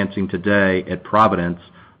we're advancing today at Providence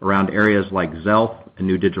around areas like Xealth and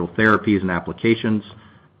new digital therapies and applications,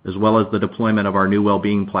 as well as the deployment of our new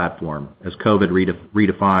well-being platform as COVID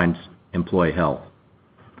redefines employee health.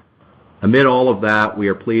 Amid all of that, we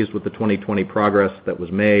are pleased with the 2020 progress that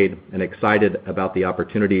was made and excited about the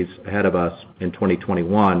opportunities ahead of us in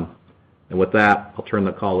 2021. And with that, I'll turn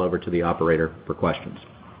the call over to the operator for questions.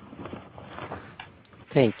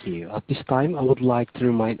 Thank you. At this time, I would like to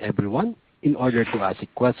remind everyone, in order to ask a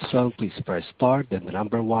question, please press star, then the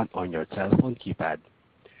number 1 on your telephone keypad.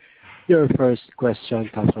 Your first question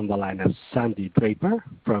comes from the line of Sandy Draper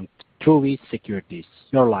from Truist Securities.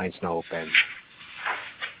 Your line is now open.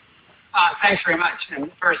 Thanks very much.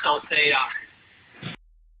 And first, I'll say,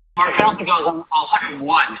 Mark, I don't think I was on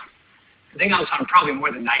 101. I think I was on probably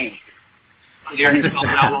more than 90 on the earnings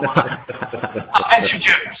call. Extra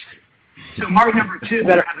jokes. So mark number 2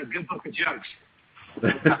 better have a good book of jokes.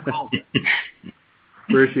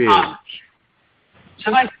 Appreciate it.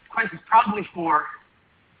 So my question is probably for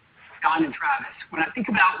Don and Travis. When I think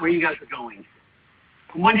about where you guys are going,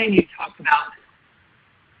 on one hand you talked about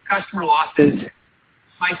customer losses.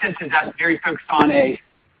 My sense is that's very focused on a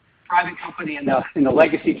private company in the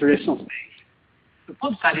legacy traditional space. The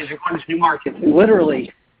flip side is you're going to new markets, and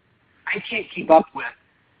literally, I can't keep up with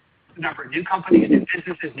the number of new companies, new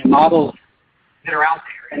businesses, new models that are out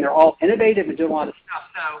there, and they're all innovative and doing a lot of stuff.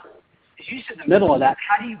 So as you sit in the middle of that,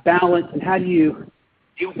 how do you balance and how do you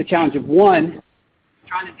deal with the challenge of, one,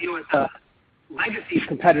 trying to deal with a legacy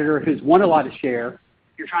competitor who's won a lot of share,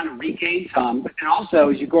 you're trying to regain some, but then also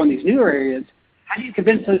as you grow in these newer areas, how do you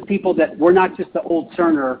convince those people that we're not just the old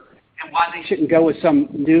Cerner and why they shouldn't go with some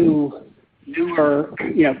newer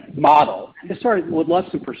model? I just sort of would love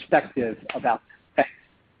some perspective about that.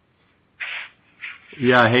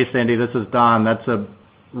 Yeah, hey Sandy, this is Don. That's a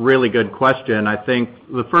really good question. I think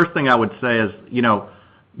the first thing I would say is,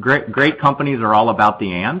 great companies are all about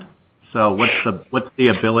the and. So what's the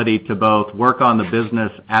ability to both work on the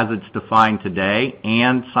business as it's defined today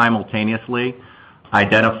and simultaneously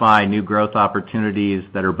identify new growth opportunities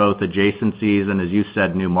that are both adjacencies and, as you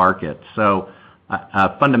said, new markets. So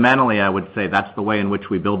fundamentally, I would say that's the way in which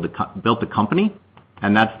we built the company,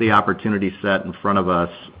 and that's the opportunity set in front of us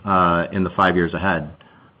in the 5 years ahead.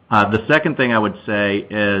 The second thing I would say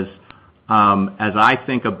is, as I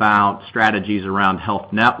think about strategies around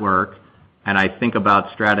health network, and I think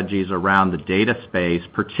about strategies around the data space,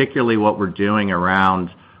 particularly what we're doing around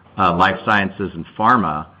life sciences and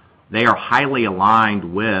pharma, they are highly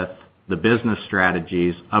aligned with the business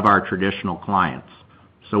strategies of our traditional clients.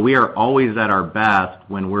 So we are always at our best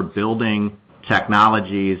when we're building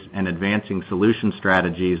technologies and advancing solution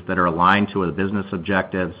strategies that are aligned to the business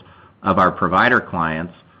objectives of our provider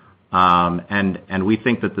clients. And we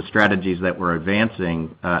think that the strategies that we're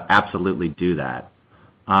advancing absolutely do that.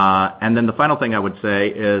 And then the final thing I would say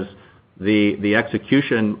is the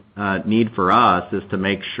execution need for us is to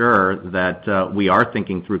make sure that we are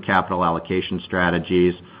thinking through capital allocation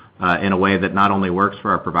strategies in a way that not only works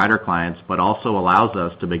for our provider clients, but also allows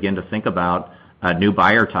us to begin to think about new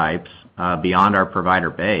buyer types beyond our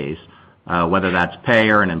provider base, whether that's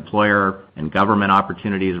payer and employer and government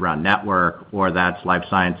opportunities around network, or that's life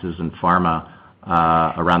sciences and pharma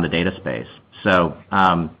around the data space. So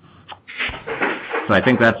I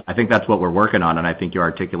think that's what we're working on, and I think you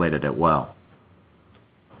articulated it well.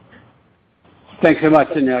 Thanks so much,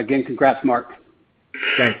 and again, congrats, Mark.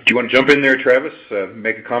 Thanks. Do you want to jump in there, Travis?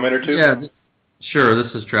 Make a comment or two? Yeah, sure.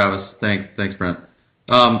 This is Travis. Thanks, Brent.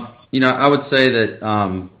 I would say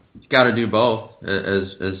that you got to do both,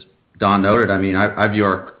 as Don noted. I mean, I view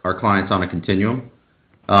our clients on a continuum.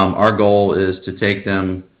 Our goal is to take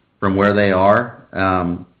them from where they are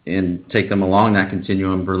and take them along that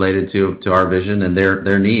continuum related to our vision and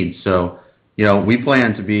their needs. So, we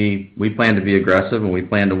plan to be aggressive, and we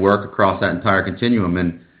plan to work across that entire continuum.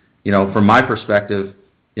 And from my perspective,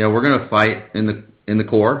 we're going to fight in the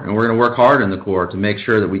core, and we're going to work hard in the core to make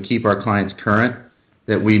sure that we keep our clients current,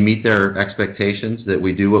 that we meet their expectations, that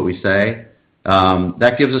we do what we say.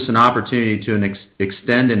 That gives us an opportunity to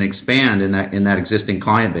extend and expand in that existing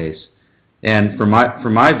client base. And from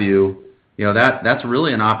my view, that's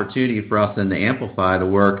really an opportunity for us then to amplify the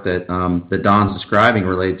work that Don's describing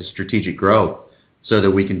related to strategic growth, so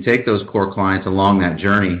that we can take those core clients along that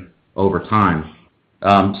journey over time.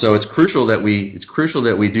 So it's crucial that we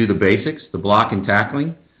do the basics, the block and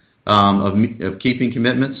tackling of keeping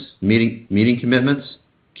commitments, meeting commitments,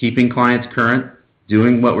 keeping clients current,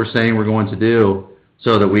 doing what we're saying we're going to do,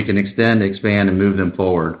 so that we can extend, expand, and move them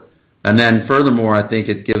forward. And then furthermore, I think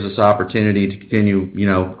it gives us opportunity to continue,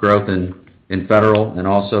 growth in federal, and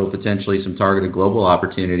also potentially some targeted global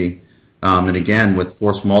opportunity. And again, with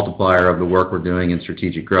force multiplier of the work we're doing in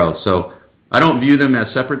strategic growth. So I don't view them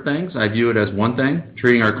as separate things. I view it as one thing: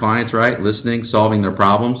 treating our clients right, listening, solving their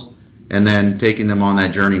problems, and then taking them on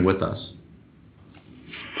that journey with us.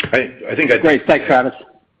 I think Great. Thanks, Travis.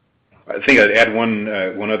 I think I'd add one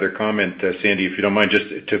other comment, Sandy, if you don't mind,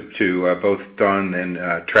 just to both Don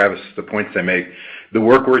and Travis, the points they make. The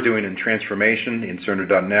work we're doing in transformation in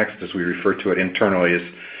Cerner.next, as we refer to it internally,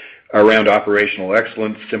 is around operational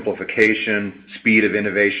excellence, simplification, speed of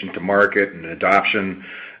innovation to market and adoption,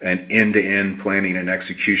 and end-to-end planning and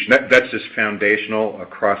execution. That's just foundational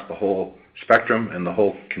across the whole spectrum and the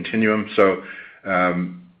whole continuum. So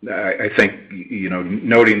I think,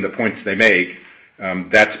 noting the points they make,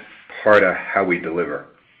 that's part of how we deliver.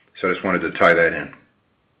 So I just wanted to tie that in.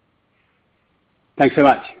 Thanks so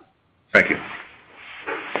much. Thank you.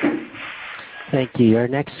 Thank you. Your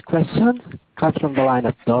next question comes from the line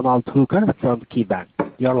of Donald Hooker from KeyBanc.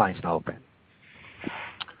 Your line's now open.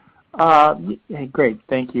 Hey, great.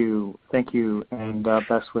 Thank you, and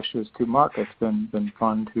best wishes to Mark. It's been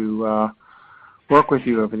fun to work with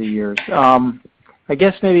you over the years. I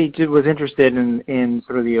guess maybe was interested in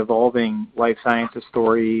sort of the evolving life sciences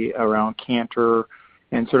story around Cantor,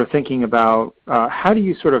 and sort of thinking about how do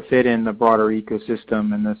you sort of fit in the broader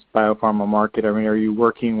ecosystem in this biopharma market? I mean, are you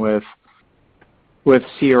working with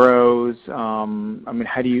CROs? I mean,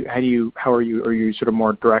 how are you sort of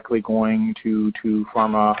more directly going to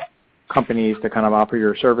pharma companies to kind of offer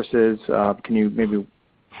your services? Can you maybe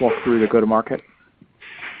walk through the go-to-market?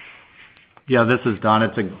 Yeah, this is Don.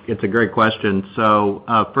 It's a great question. So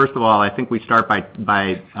first of all, I think we start by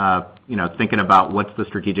thinking about what's the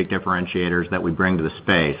strategic differentiators that we bring to the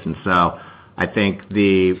space. And so I think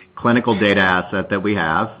the clinical data asset that we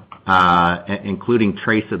have, including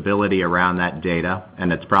traceability around that data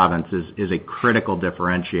and its provenance, is a critical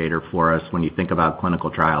differentiator for us when you think about clinical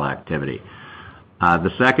trial activity.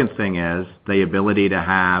 The second thing is the ability to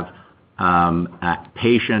have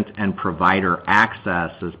patient and provider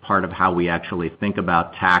access as part of how we actually think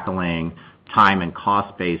about tackling time and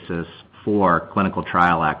cost basis for clinical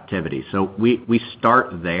trial activity. So we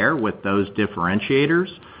start there with those differentiators.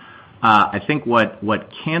 I think what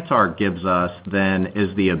Cantor gives us then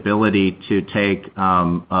is the ability to take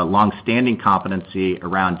a long-standing competency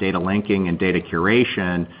around data linking and data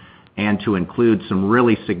curation, and to include some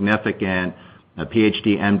really significant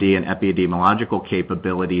PhD, MD, and epidemiological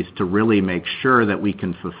capabilities to really make sure that we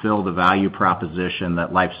can fulfill the value proposition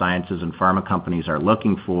that life sciences and pharma companies are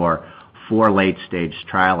looking for late-stage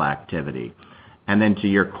trial activity. And then to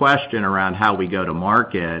your question around how we go to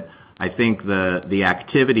market, I think the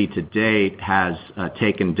activity to date has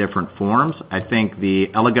taken different forms. I think the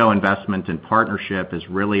Elego investment and partnership is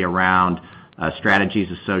really around strategies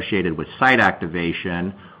associated with site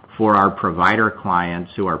activation for our provider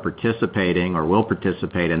clients who are participating or will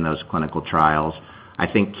participate in those clinical trials. I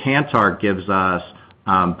think Cantor gives us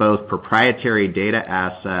both proprietary data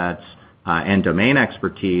assets and domain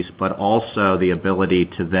expertise, but also the ability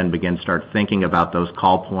to then start thinking about those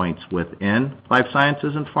call points within life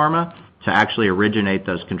sciences and pharma to actually originate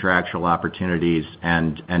those contractual opportunities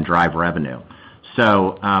and drive revenue.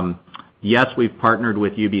 So yes, we've partnered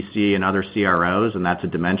with UBC and other CROs, and that's a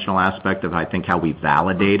dimensional aspect of, I think, how we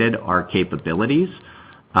validated our capabilities.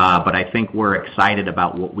 But I think we're excited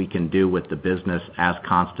about what we can do with the business as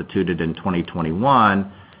constituted in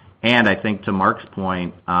 2021. And I think, to Mark's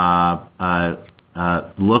point,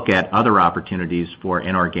 look at other opportunities for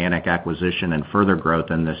inorganic acquisition and further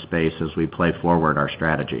growth in this space as we play forward our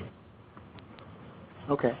strategy.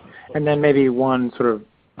 Okay. And then maybe one sort of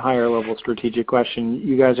higher level strategic question.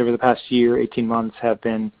 You guys over the past year, 18 months, have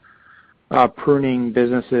been pruning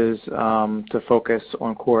businesses to focus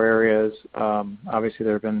on core areas. Obviously,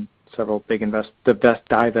 there have been several big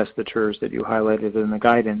divestitures that you highlighted in the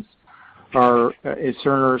guidance. Is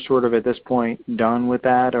Cerner sort of at this point done with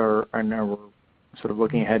that, or are we sort of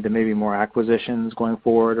looking ahead to maybe more acquisitions going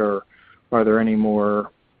forward, or are there any more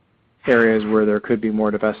areas where there could be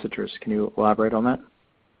more divestitures? Can you elaborate on that?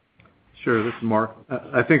 Sure, this is Mark.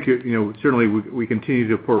 I think certainly we continue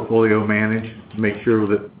to portfolio manage to make sure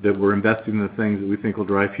that we're investing in the things that we think will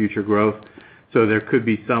drive future growth. So there could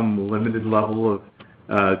be some limited level of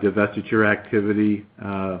divestiture activity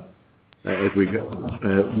as we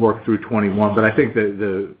work through 21. But I think that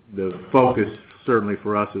the focus certainly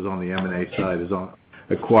for us is on the M&A side, is on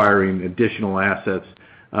acquiring additional assets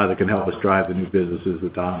that can help us drive the new businesses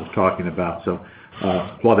that Don was talking about. So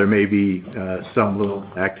while there may be some little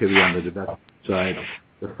activity on the divestiture side,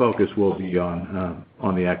 the focus will be on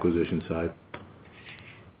the acquisition side.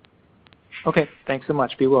 Okay, thanks so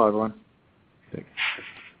much. Be well, everyone. Thanks.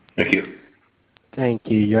 Thank you. Thank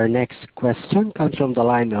you. Your next question comes from the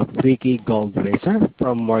line of Ricky Goldwasser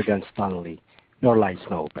from Morgan Stanley. Your line's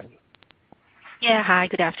now open. Yeah, hi,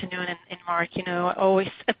 good afternoon. And Mark, I always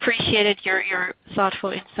appreciated your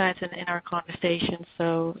thoughtful insights in our conversation.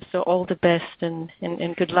 So all the best and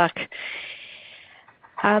good luck.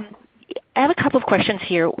 I have a couple of questions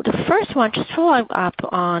here. The first one, just following up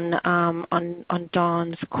on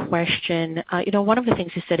Don's question. One of the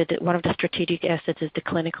things you said is that one of the strategic assets is the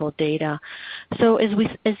clinical data. So as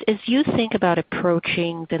you think about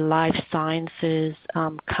approaching the life sciences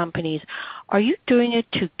companies, are you doing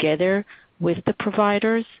it together with the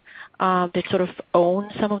providers that sort of own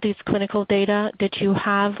some of these clinical data that you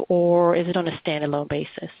have, or is it on a standalone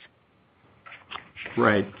basis?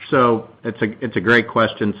 Right. So it's a great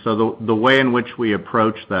question. So the way in which we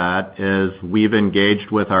approach that is we've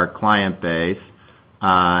engaged with our client base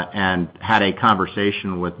and had a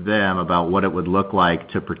conversation with them about what it would look like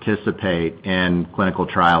to participate in clinical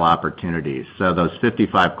trial opportunities. So those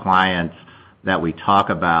 55 clients that we talk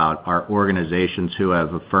about are organizations who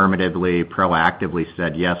have affirmatively, proactively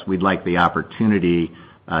said, yes, we'd like the opportunity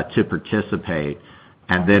to participate.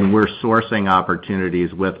 And then we're sourcing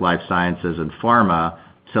opportunities with life sciences and pharma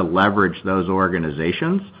to leverage those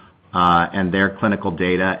organizations and their clinical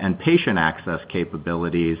data and patient access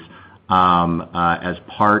capabilities as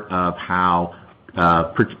part of how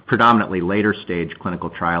predominantly later stage clinical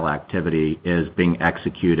trial activity is being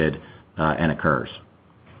executed and occurs.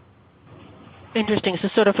 Interesting. So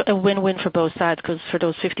sort of a win-win for both sides, because for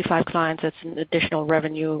those 55 clients, that's an additional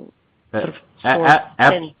revenue sort of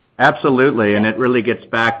source. Absolutely, and it really gets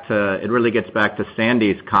back to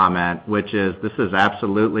Sandy's comment, which is this is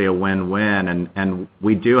absolutely a win-win, and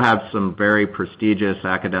we do have some very prestigious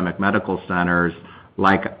academic medical centers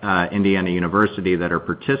like Indiana University that are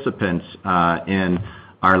participants in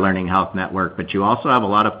our Learning Health Network, but you also have a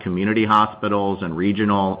lot of community hospitals and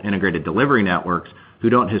regional integrated delivery networks who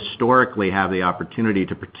don't historically have the opportunity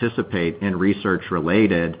to participate in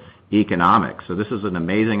research-related economics. So this is an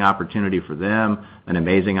amazing opportunity for them, an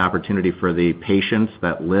amazing opportunity for the patients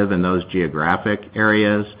that live in those geographic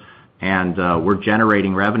areas, and we're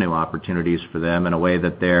generating revenue opportunities for them in a way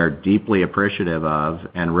that they're deeply appreciative of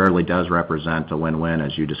and rarely does represent a win-win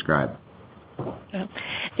as you described. Yeah.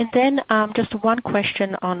 And then just one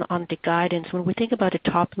question on the guidance. When we think about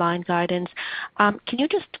the top-line guidance, can you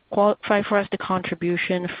just qualify for us the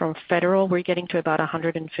contribution from federal? We're getting to about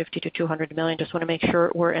 $150 to $200 million. Just want to make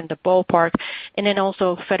sure we're in the ballpark. And then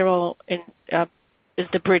also federal is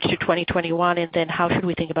the bridge to 2021, and then how should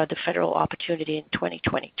we think about the federal opportunity in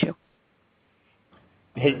 2022?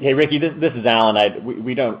 Hey Ricky, this is Alan.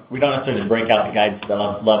 We don't necessarily break out the guidance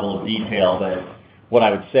level of detail, but what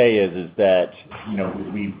I would say is that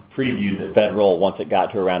we previewed that federal, once it got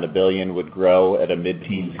to around $1 billion, would grow at a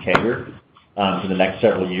mid-teens CAGR for the next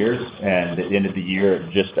several years, and at the end of the year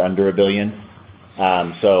at just under $1 billion.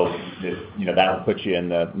 So that would put you in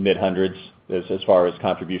the mid-hundreds as far as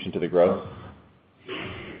contribution to the growth.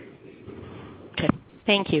 Okay,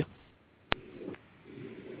 thank you.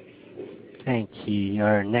 Thank you.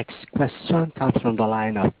 Your next question comes from the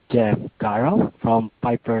line of Jeff Garro from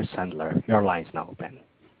Piper Sandler. Your line is now open.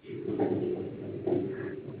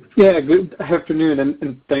 Yeah, good afternoon,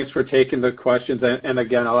 and thanks for taking the questions. And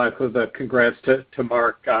again, I'll echo the congrats to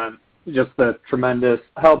Mark on just the tremendous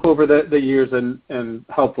help over the years and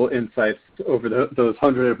helpful insights over those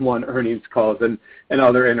 101 earnings calls and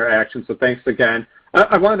other interactions. So thanks again.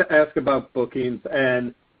 I wanted to ask about bookings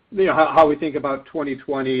and how we think about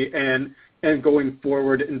 2020 and going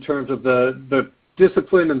forward in terms of the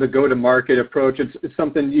discipline and the go-to-market approach. It's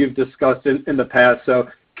something you've discussed in the past. So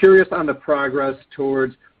curious on the progress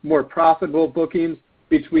towards more profitable bookings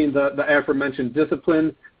between the aforementioned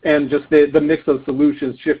discipline and just the mix of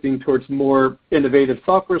solutions shifting towards more innovative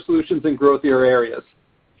software solutions and growthier areas.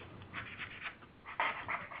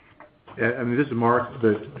 Yeah, I mean, this is Mark,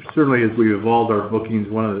 but certainly as we evolved our bookings,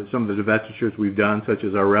 some of the divestitures we've done, such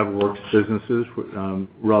as our RevWorks businesses,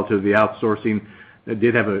 relative to the outsourcing, that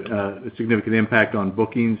did have a significant impact on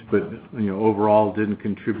bookings, but overall didn't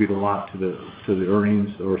contribute a lot to the earnings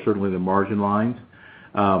or certainly the margin lines.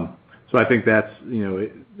 So I think that's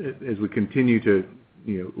as we continue to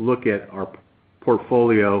look at our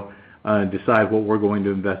portfolio and decide what we're going to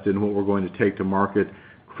invest in, what we're going to take to market.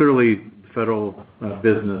 Clearly, the federal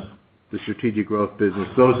business, the strategic growth business,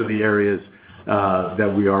 those are the areas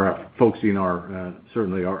that we are focusing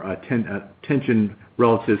certainly our attention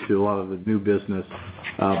relative to a lot of the new business.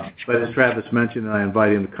 But as Travis mentioned, and I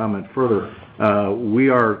invite him to comment further,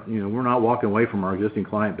 we're not walking away from our existing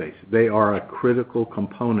client base. They are a critical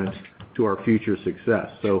component to our future success.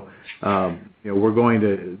 So we're going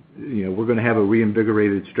to have a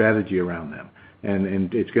reinvigorated strategy around them.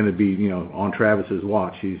 And it's going to be on Travis's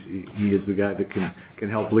watch. He is the guy that can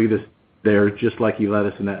help lead us there, just like he led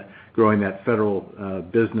us in that growing that federal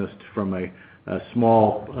business from a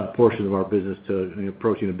small portion of our business to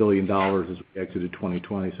approaching $1 billion as we exited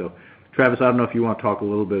 2020. So, Travis, I don't know if you want to talk a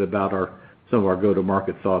little bit about some of our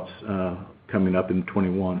go-to-market thoughts coming up in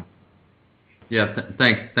 21. Yeah,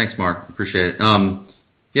 thanks, Mark. Appreciate it.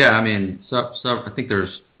 Yeah, I mean, so I think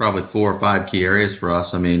there's probably 4 or 5 key areas for us.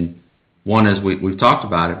 I mean, one is we've talked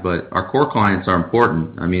about it, but our core clients are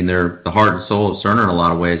important. I mean, they're the heart and soul of Cerner in a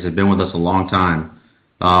lot of ways. They've been with us a long time.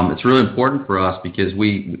 It's really important for us because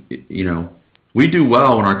we do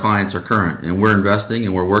well when our clients are current, and we're investing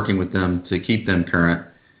and we're working with them to keep them current.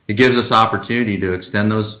 It gives us opportunity to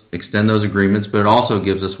extend those agreements, but it also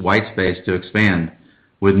gives us white space to expand.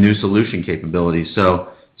 new solution capabilities. So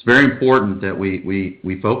it's very important that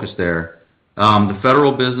we focus there. The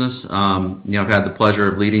federal business, I've had the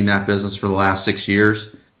pleasure of leading that business for the last 6 years.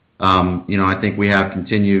 I think we have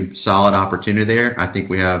continued solid opportunity there. I think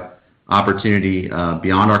we have opportunity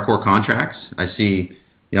beyond our core contracts. I see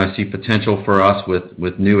potential for us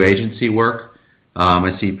with new agency work.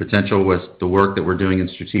 I see potential with the work that we're doing in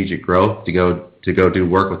strategic growth to go do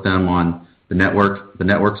work with them on the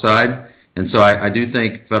network side. And so I do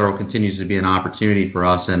think federal continues to be an opportunity for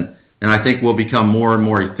us, and I think we'll become more and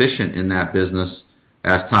more efficient in that business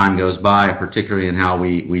as time goes by, particularly in how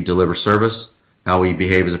we deliver service, how we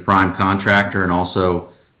behave as a prime contractor, and also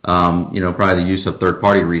probably the use of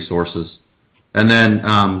third-party resources. And then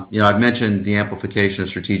I've mentioned the amplification of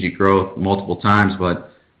strategic growth multiple times,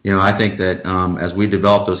 but I think that as we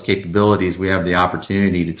develop those capabilities, we have the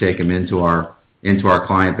opportunity to take them into our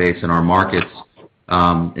client base and our markets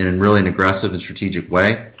in really an aggressive and strategic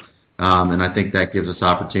way. And I think that gives us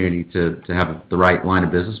opportunity to have the right line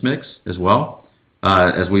of business mix as well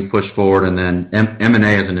as we push forward. And then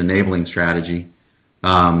M&A as an enabling strategy.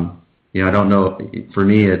 I don't know. For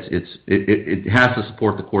me, it has to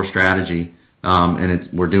support the core strategy, and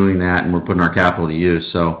we're doing that, and we're putting our capital to use.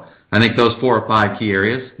 So I think those 4 or 5 key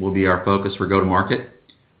areas will be our focus for go-to-market,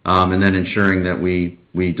 and then ensuring that we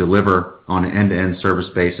deliver on an end-to-end service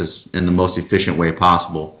basis in the most efficient way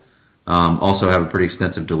possible. Also have a pretty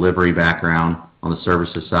extensive delivery background on the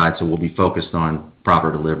services side, so we'll be focused on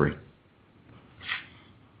proper delivery.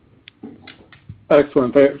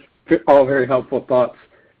 Excellent. All very helpful thoughts.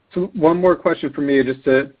 So one more question for me, just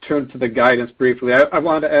to turn to the guidance briefly. I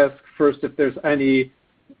wanted to ask first if there's any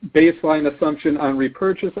baseline assumption on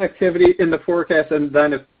repurchase activity in the forecast, and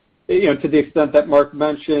then if, to the extent that Mark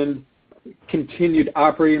mentioned, continued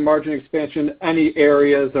operating margin expansion, any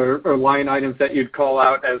areas or line items that you'd call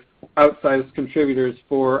out as outsized contributors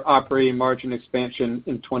for operating margin expansion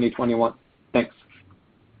in 2021. Thanks.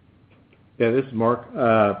 Yeah, this is Mark.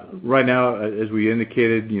 Right now, as we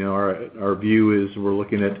indicated, our view is we're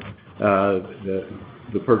looking at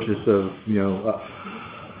the purchase of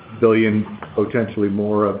 $1 billion, potentially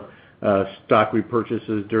more of stock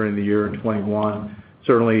repurchases during the year in 21.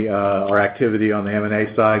 Certainly, our activity on the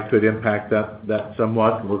M&A side could impact that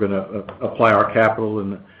somewhat. We're going to apply our capital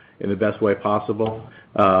in the best way possible.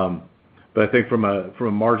 But I think from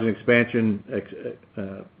a margin expansion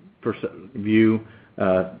view,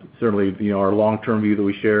 certainly, our long-term view that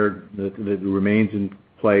we shared that remains in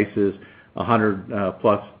place is 100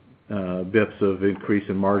 plus bips of increase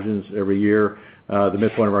in margins every year. The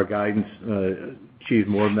midpoint of our guidance achieves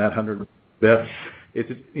more than that 100 bips. And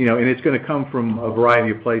it's going to come from a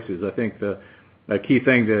variety of places. I think the key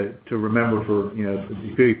thing to remember for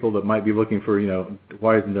people that might be looking for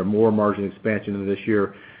why isn't there more margin expansion in this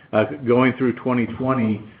year? Going through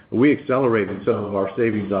 2020, we accelerated some of our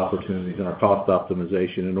savings opportunities and our cost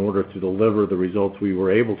optimization in order to deliver the results we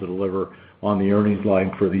were able to deliver on the earnings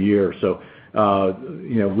line for the year. So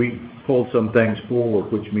we pulled some things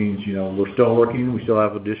forward, which means we're still working, we still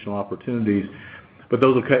have additional opportunities. But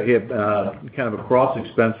those will hit kind of across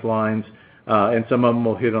expense lines, and some of them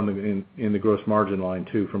will hit in the gross margin line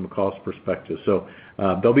too, from a cost perspective. So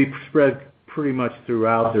they'll be spread pretty much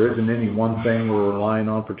throughout. There isn't any one thing we're relying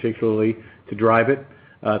on particularly to drive it.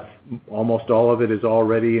 Almost all of it is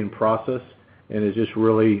already in process, and is just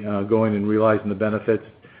really going and realizing the benefits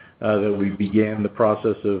that we began the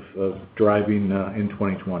process of driving in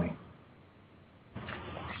 2020.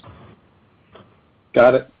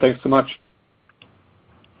 Got it. Thanks so much.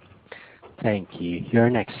 Thank you. Your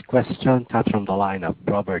next question comes from the line of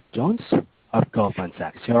Robert Jones of Goldman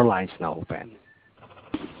Sachs. Your line's now open.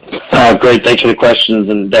 Great. Thanks for the questions,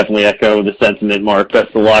 and definitely echo the sentiment, Mark.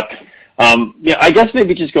 Best of luck. I guess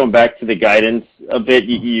maybe just going back to the guidance a bit,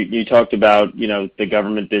 you talked about, the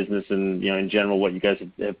government business and, in general, what you guys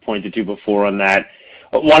have pointed to before on that.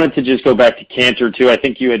 I wanted to just go back to Cantor, too. I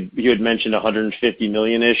think you had mentioned $150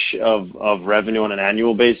 million-ish of revenue on an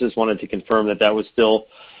annual basis. Wanted to confirm that was still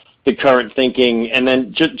the current thinking. And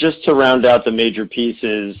then just to round out the major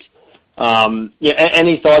pieces,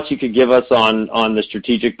 any thoughts you could give us on the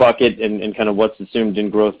strategic bucket and kind of what's assumed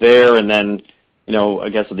in growth there? And then, I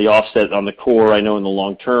guess the offset on the core, I know in the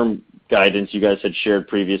long-term guidance you guys had shared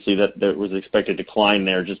previously that there was expected decline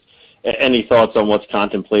there. Just any thoughts on what's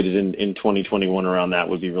contemplated in 2021 around that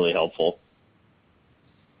would be really helpful.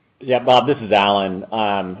 Yeah, Bob, this is Alan.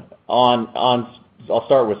 I'll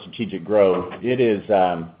start with strategic growth. It is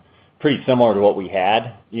pretty similar to what we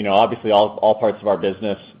had. Obviously all parts of our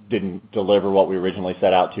business didn't deliver what we originally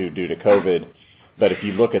set out to due to COVID. But if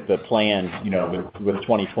you look at the plan, with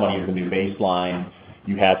 2020 as a new baseline,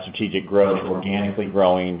 You have strategic growth organically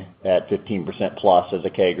growing at 15% plus as a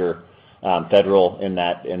CAGR, federal in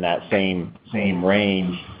that same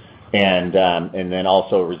range, and then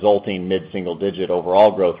also resulting mid-single digit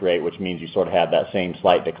overall growth rate, which means you sort of have that same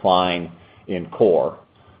slight decline in core.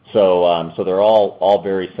 So they're all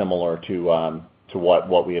very similar to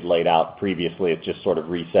what we had laid out previously. It's just sort of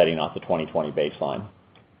resetting off the 2020 baseline.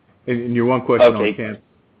 And your one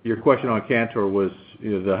question on Cantor was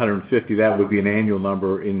the 150. That would be an annual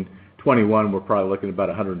number. In 21, we're probably looking at about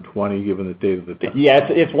 120, given the data that. Yeah,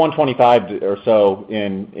 it's 125 or so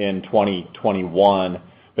in 2021,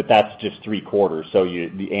 but that's just 3 quarters. So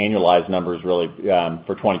the annualized numbers really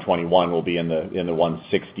for 2021 will be in the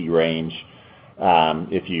 160 range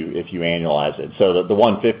if you annualize it. So the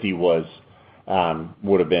 150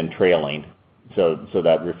 would have been trailing. So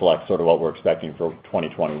that reflects sort of what we're expecting for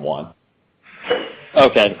 2021.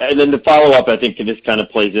 Okay. And then the follow-up, I think this kind of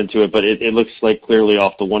plays into it, but it looks like clearly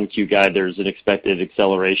off the 1Q guide, there's an expected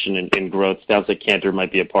acceleration in growth. Sounds like Cantor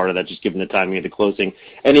might be a part of that, just given the timing of the closing.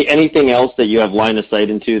 Anything else that you have line of sight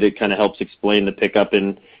into that kind of helps explain the pickup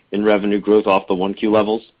in revenue growth off the 1Q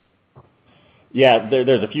levels? Yeah,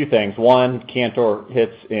 there's a few things. One, Cantor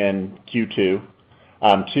hits in Q2.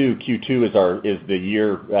 2, Q2 is the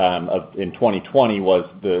year in 2020 was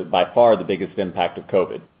by far the biggest impact of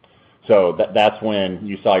COVID. So that's when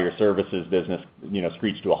you saw your services business,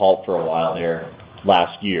 screech to a halt for a while there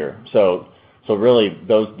last year. So really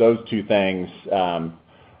those 2 things, and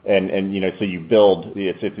so you build.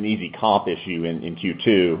 It's an easy comp issue in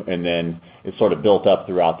Q2, and then it's sort of built up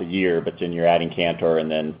throughout the year. But then you're adding Cantor, and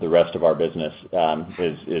then the rest of our business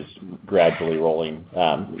is gradually rolling,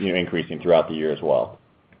 increasing throughout the year as well.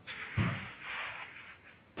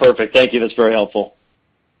 Perfect. Thank you. That's very helpful.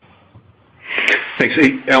 Thanks.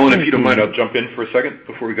 Hey, Alan, if you don't mind, I'll jump in for a second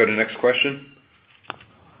before we go to the next question.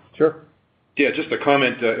 Sure. Yeah, just a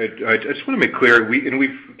comment. I just want to make clear,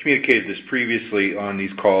 we've communicated this previously on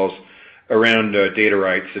these calls around data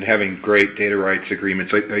rights and having great data rights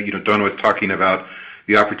agreements. Don was talking about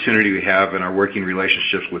the opportunity we have in our working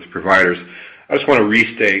relationships with providers. I just want to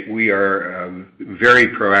restate, we are very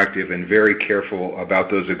proactive and very careful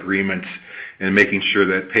about those agreements and making sure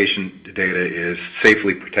that patient data is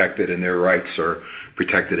safely protected and their rights are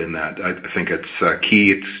protected in that. I think it's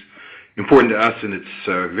key. It's important to us, and it's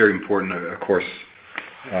very important, of course,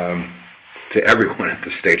 to everyone at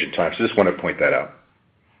this stage in time. So just want to point that out.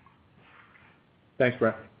 Thanks,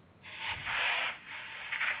 Brent.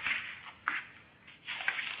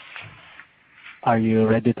 Are you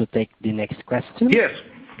ready to take the next question? Yes.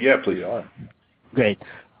 Yeah, please. Great.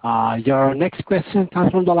 Your next question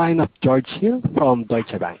comes from the line of George Hill from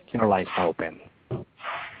Deutsche Bank. Your line is open.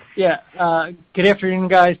 Yeah. Good afternoon,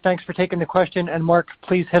 guys. Thanks for taking the question. And Mark,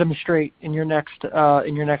 please hit him straight in your next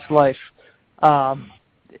life,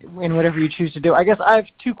 in whatever you choose to do. I guess I have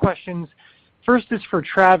 2 questions. First is for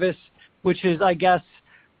Travis, which is, I guess,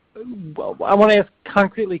 I want to ask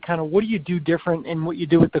concretely, kind of, what do you do different in what you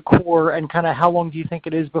do with the core, and kind of how long do you think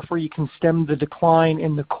it is before you can stem the decline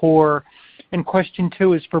in the core? And question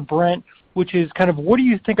 2 is for Brent, which is kind of, what do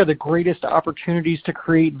you think are the greatest opportunities to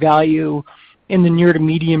create value in the near to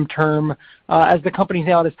medium term? As the company's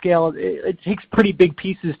now at a scale, it takes pretty big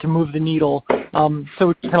pieces to move the needle. So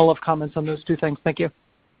we kind of love comments on those 2 things. Thank you.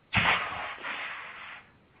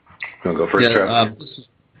 You want to go first, Travis? This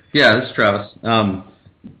is Travis. I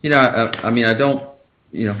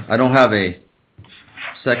don't have a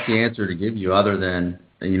sexy answer to give you other than,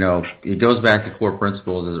 it goes back to core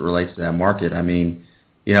principles as it relates to that market.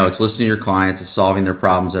 It's listening to your clients, it's solving their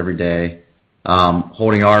problems every day,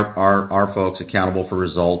 holding our folks accountable for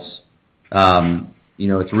results.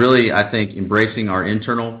 It's really, I think, embracing our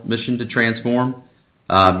internal mission to transform.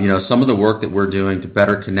 Some of the work that we're doing to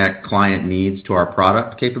better connect client needs to our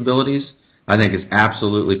product capabilities, I think is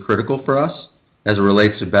absolutely critical for us as it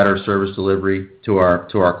relates to better service delivery to our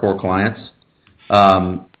core clients.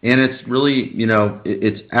 And it's really,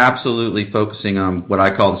 it's absolutely focusing on what I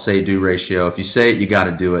call the say-do ratio. If you say it, you got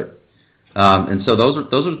to do it. And so those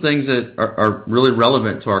are things that are really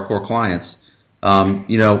relevant to our core clients.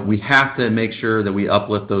 We have to make sure that we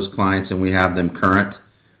uplift those clients and we have them current.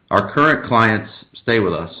 Our current clients stay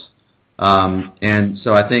with us. And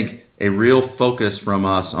so I think a real focus from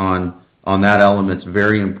us on that element is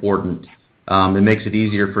very important. It makes it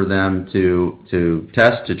easier for them to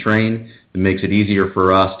test, to train. It makes it easier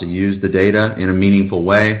for us to use the data in a meaningful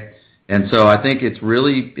way. And so I think it's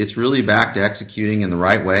really back to executing in the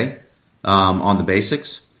right way on the basics,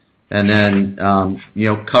 and then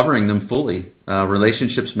covering them fully.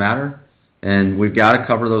 Relationships matter, and we've got to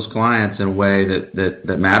cover those clients in a way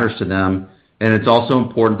that matters to them. And it's also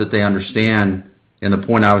important that they understand And the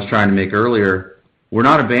point I was trying to make earlier, we're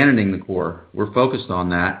not abandoning the core. We're focused on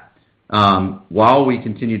that. While we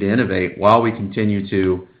continue to innovate, while we continue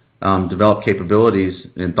to develop capabilities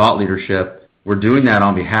and thought leadership, we're doing that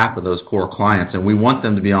on behalf of those core clients, and we want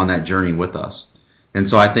them to be on that journey with us. And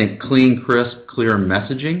so I think clean, crisp, clear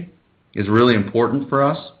messaging is really important for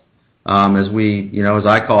us as we, as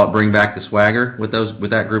I call it, bring back the swagger with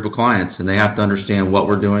that group of clients, and they have to understand what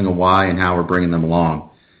we're doing and why and how we're bringing them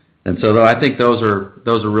along. And so I think those are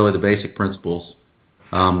really the basic principles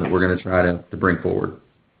that we're going to try to bring forward.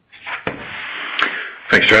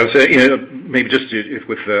 Thanks, Travis. Maybe just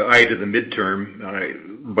with the eye to the midterm,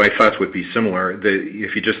 my thoughts would be similar.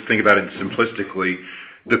 If you just think about it simplistically,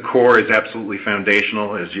 the core is absolutely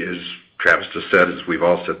foundational, as Travis just said, as we've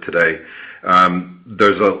all said today.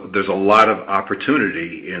 There's a lot of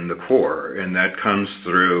opportunity in the core, and that comes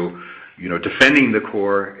through defending the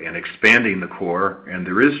core and expanding the core, and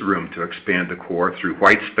there is room to expand the core through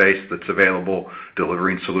white space that's available,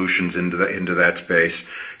 delivering solutions into that space.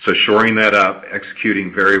 So shoring that up,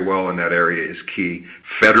 executing very well in that area is key.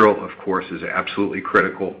 Federal, of course, is absolutely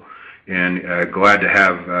critical, and glad to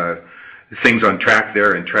have things on track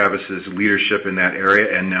there, and Travis's leadership in that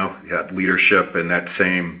area, and now leadership in that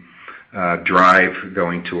same drive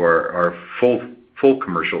going to our full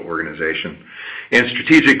commercial organization. And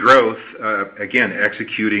strategic growth, again,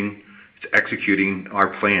 executing our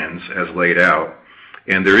plans as laid out.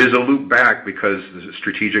 And there is a loop back because the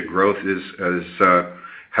strategic growth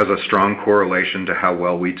has a strong correlation to how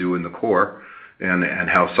well we do in the core and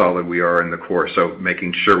how solid we are in the core. So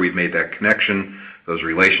making sure we've made that connection, those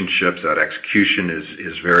relationships, that execution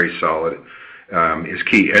is very solid, is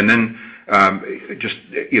key. And then just,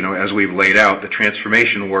 as we've laid out, the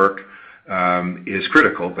transformation work is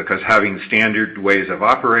critical because having standard ways of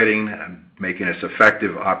operating and making us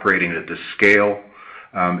effective operating at this scale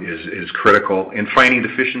is critical. And finding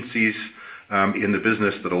efficiencies in the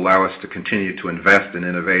business that allow us to continue to invest in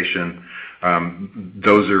innovation,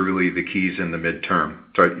 those are really the keys in the midterm.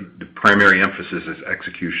 So the primary emphasis is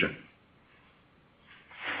execution.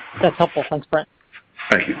 That's helpful. Thanks, Brent.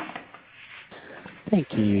 Thank you.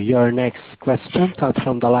 Thank you. Your next question comes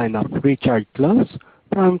from the line of Richard Close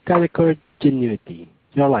from Canaccord Genuity.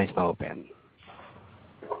 Your line's now open.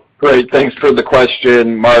 Great. Thanks for the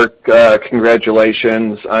question, Mark.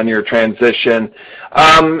 Congratulations on your transition.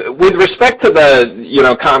 With respect to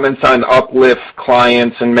the comments on uplift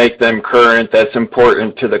clients and make them current, that's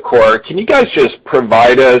important to the core. Can you guys just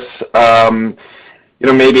provide us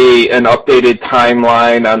maybe an updated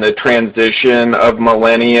timeline on the transition of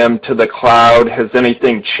Millennium to the cloud? Has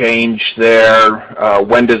anything changed there?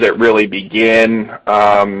 When does it really begin?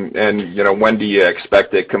 And when do you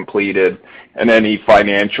expect it completed? And any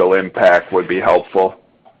financial impact would be helpful.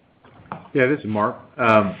 Yeah, this is Mark.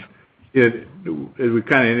 As we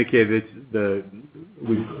kind of indicated,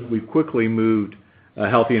 we quickly moved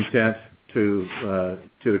Healthy Intent to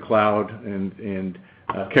the cloud, and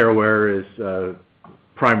CareAware is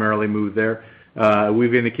primarily moved there.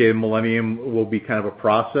 We've indicated Millennium will be kind of a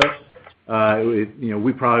process.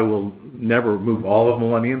 We probably will never move all of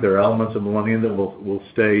Millennium. There are elements of Millennium that will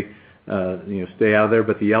stay out there,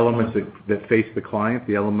 but the elements that face the client,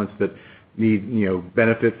 the elements that need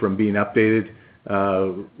benefit from being updated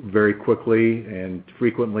very quickly and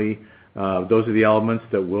frequently, those are the elements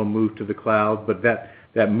that will move to the cloud. But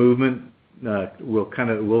that movement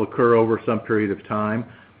will occur over some period of time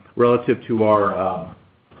relative to our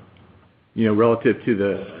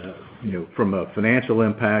from a financial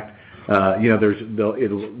impact.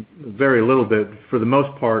 It'll vary a little bit. For the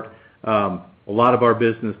most part, a lot of our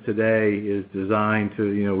business today is designed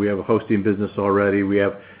to, we have a hosting business already. We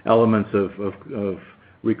have elements of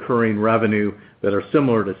recurring revenue that are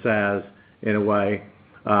similar to SaaS in a way.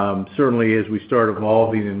 Certainly, as we start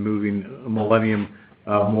evolving and moving Millennium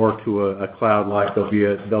more to a cloud-like,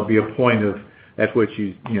 there'll be a point at which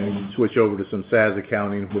you switch over to some SaaS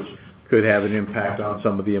accounting, which could have an impact on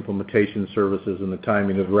some of the implementation services and the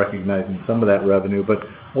timing of recognizing some of that revenue. But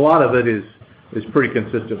a lot of it is pretty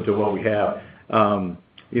consistent to what we have.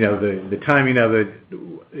 The timing of it,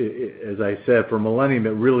 as I said, for Millennium, it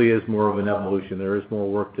really is more of an evolution. There is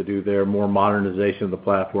more work to do there, more modernization of the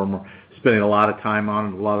platform. We're spending a lot of time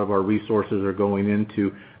on it. A lot of our resources are going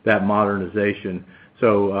into that modernization.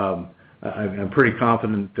 So I'm pretty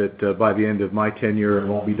confident that by the end of my tenure it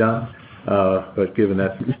won't be done. But given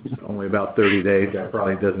that's only about 30 days, that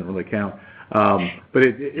probably doesn't really count. But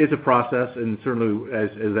it is a process, and certainly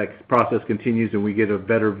as that process continues and we get a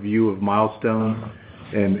better view of milestones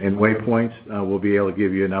and waypoints, we'll be able to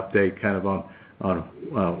give you an update kind of on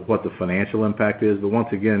what the financial impact is. But once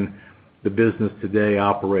again, the business today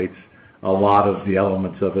operates a lot of the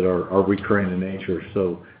elements of it are recurring in nature.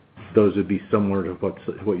 So those would be similar to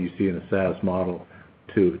what you see in a SaaS model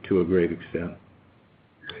to a great extent.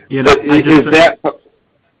 You know,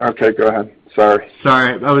 okay, go ahead. Sorry.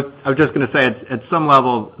 I was just going to say, at some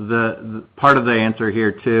level, the part of the answer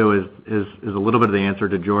here too is a little bit of the answer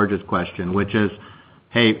to George's question, which is,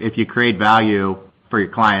 hey, if you create value for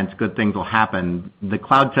your clients, good things will happen. The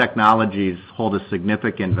cloud technologies hold a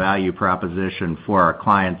significant value proposition for our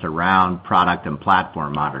clients around product and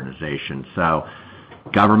platform modernization. So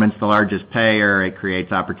government's the largest payer. It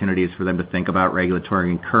creates opportunities for them to think about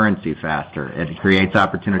regulatory and currency faster. It creates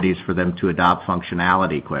opportunities for them to adopt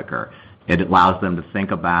functionality quicker. It allows them to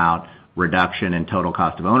think about reduction in total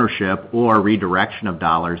cost of ownership or redirection of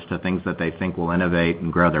dollars to things that they think will innovate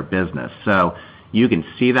and grow their business. So you can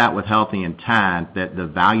see that with Healthy Intent, that the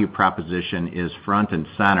value proposition is front and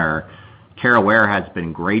center. CareAware has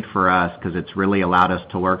been great for us because it's really allowed us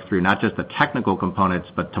to work through not just the technical components,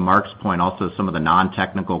 but to Mark's point, also some of the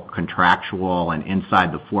non-technical, contractual, and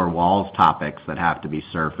inside the four walls topics that have to be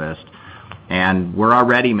surfaced. And we're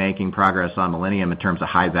already making progress on Millennium in terms of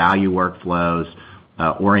high-value workflows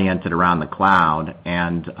oriented around the cloud,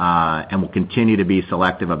 and we'll continue to be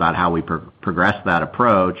selective about how we progress that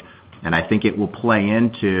approach. And I think it will play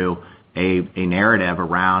into a narrative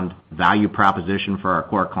around value proposition for our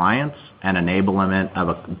core clients and enablement of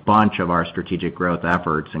a bunch of our strategic growth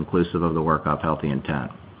efforts, inclusive of the work of Healthy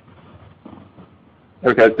Intent.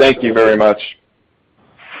 Okay, thank you very much.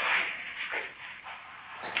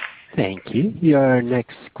 Thank you. Your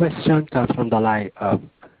next question comes from the line of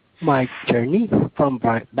Mike Cherny from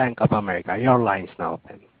Bank of America. Your line is now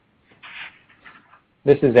open.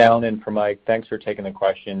 This is Alan in for Mike. Thanks for taking the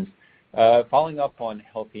questions. Following up on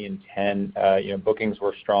Healthy Intent, bookings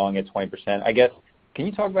were strong at 20%. I guess, can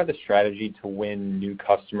you talk about the strategy to win new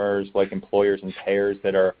customers like employers and payers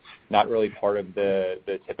that are not really part of the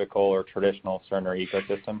typical or traditional Cerner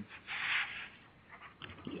ecosystem?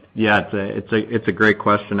 Yeah, it's a great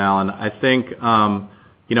question, Alan. I think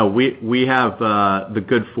we have the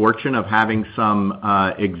good fortune of having some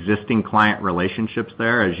existing client relationships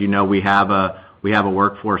there. As you know, we have a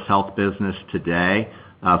workforce health business today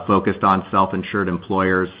focused on self-insured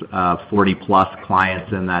employers, 40-plus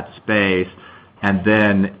clients in that space. And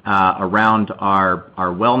then around our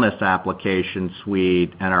wellness application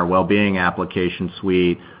suite and our well-being application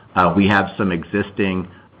suite, we have some existing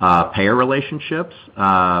payer relationships,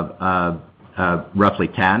 roughly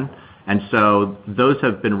 10. And so those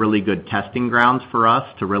have been really good testing grounds for us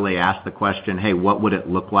to really ask the question, hey, what would it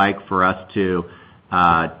look like for us to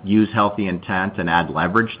use Healthy Intent and add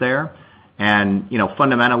leverage there? And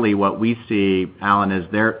fundamentally what we see, Alan, is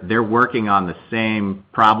they're working on the same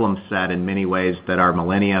problem set in many ways that our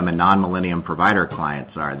Millennium and non-Millennium provider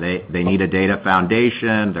clients are. They need a data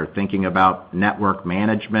foundation. They're thinking about network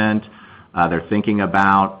management. They're thinking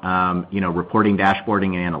about reporting,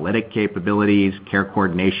 dashboarding, and analytic capabilities, care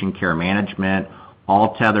coordination, care management,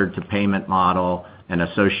 all tethered to payment model and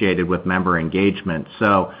associated with member engagement.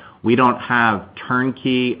 So we don't have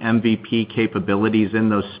turnkey MVP capabilities in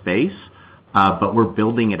those space, but we're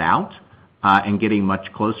building it out and getting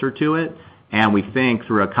much closer to it. And we think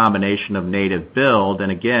through a combination of native build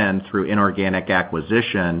and, again, through inorganic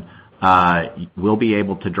acquisition, we'll be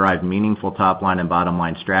able to drive meaningful top-line and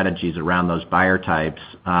bottom-line strategies around those buyer types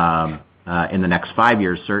in the next 5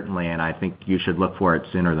 years, certainly, and I think you should look for it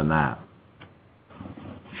sooner than that.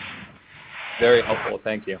 Very helpful.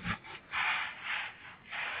 Thank you.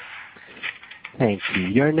 Thank you.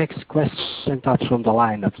 Your next question comes from the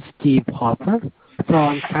line of Steve Hopper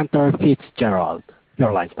from Cantor Fitzgerald.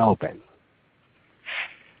 Your line's open.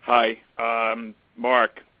 Hi.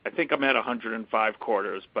 Mark, I think I'm at 105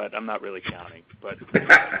 quarters, but I'm not really counting. But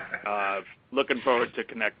looking forward to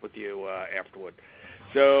connect with you afterward.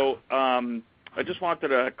 So I just wanted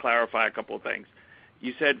to clarify a couple of things.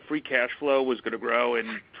 You said free cash flow was going to grow in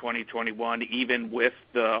 2021, even with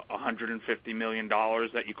the $150 million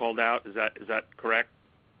that you called out. Is that correct?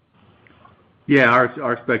 Yeah,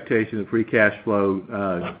 our expectation of free cash flow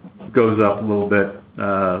goes up a little bit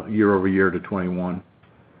year over year to 21,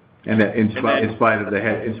 and that in spite of the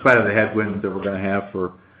headwinds that we're going to have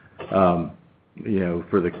for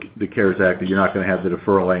for the CARES Act, you're not going to have the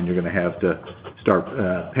deferral, and you're going to have to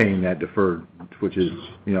start paying that deferred, which is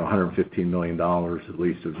 $115 million at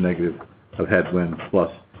least of negative of headwind, plus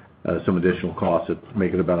some additional costs that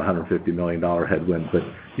make it about $150 million headwind. But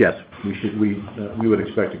yes, we would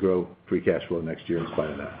expect to grow free cash flow next year in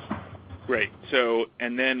spite of that. Great. So,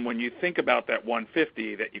 and then when you think about that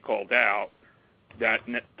 150 that you called out, that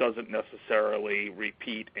doesn't necessarily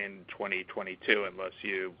repeat in 2022 unless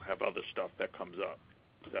you have other stuff that comes up.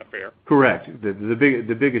 Is that fair? Correct.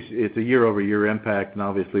 The biggest, it's a year-over-year impact, and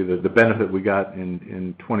obviously the benefit we got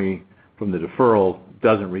in 20 from the deferral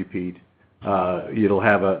doesn't repeat. You'll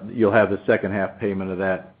have the second half payment of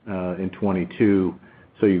that in 22,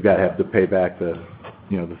 so you've got to have to pay back the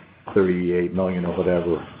 $38 million or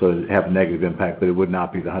whatever, so it have a negative impact, but it would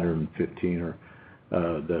not be the 115 or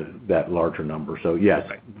that larger number. So yes,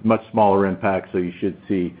 much smaller impact. So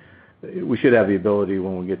we should have the ability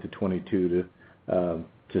when we get to 22 to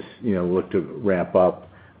look to ramp up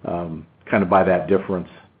kind of by that difference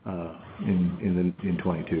in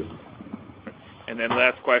 22. And then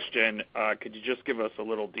last question, could you just give us a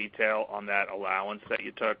little detail on that allowance that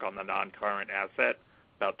you took on the non-current asset,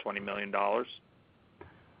 about $20 million?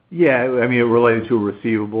 Yeah, I mean, it related to a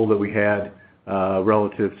receivable that we had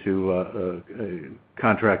relative to a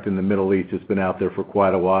contract in the Middle East that's been out there for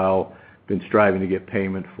quite a while, been striving to get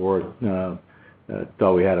payment for it.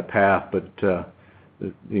 Thought we had a path, but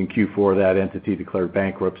in Q4 that entity declared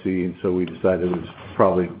bankruptcy, and so we decided it was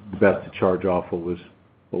probably best to charge off what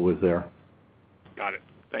was there. Got it.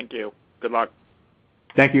 Thank you. Good luck.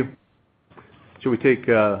 Thank you. Should we take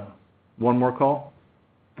one more call?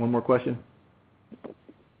 One more question?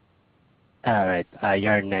 All right.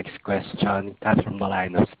 Your next question comes from the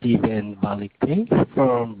line of Stephen Ballick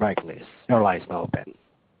from Barclays. Your line is now open.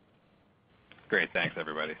 Great. Thanks,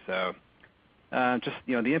 everybody. So just,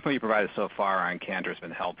 the info you provided so far on Cantor has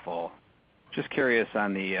been helpful. Just curious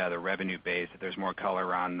on the revenue base, if there's more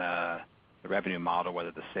color on the revenue model, whether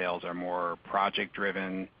the sales are more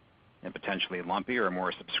project-driven and potentially lumpy or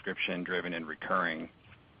more subscription-driven and recurring.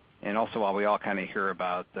 And also, while we all kind of hear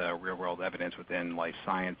about the real-world evidence within life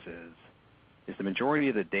sciences, is the majority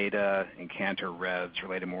of the data in Cantor revs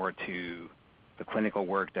related more to the clinical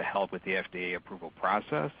work to help with the FDA approval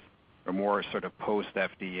process, or more sort of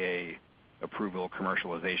post-FDA approval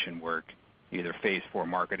commercialization work, either phase 4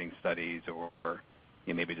 marketing studies or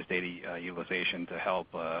maybe just data utilization to help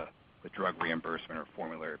with drug reimbursement or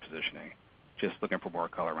formulary positioning? Just looking for more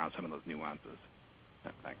color around some of those nuances.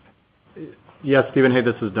 Thanks. Yes, Stephen. Hey,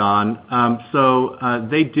 this is Don. So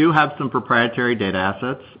they do have some proprietary data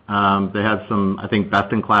assets. They have some, I think,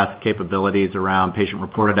 best-in-class capabilities around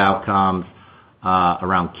patient-reported outcomes,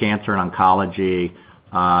 around cancer and oncology,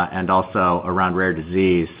 and also around rare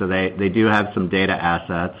disease. So they do have some data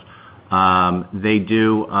assets. They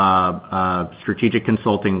do strategic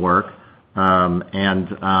consulting work, and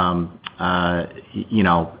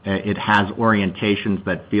it has orientations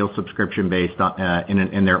that feel subscription-based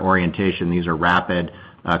in their orientation. These are rapid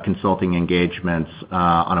consulting engagements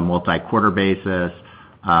on a multi-quarter basis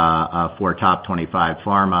for top 25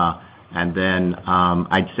 pharma. And then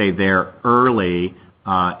I'd say they're early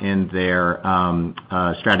in their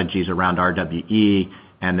strategies around RWE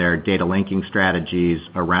and their data linking strategies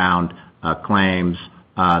around claims,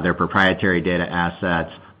 their proprietary data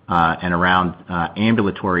assets, and around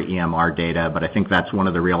ambulatory EMR data. But I think that's one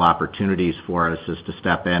of the real opportunities for us is to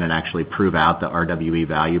step in and actually prove out the RWE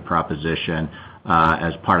value proposition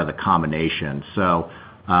as part of the combination. So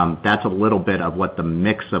that's a little bit of what the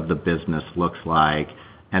mix of the business looks like.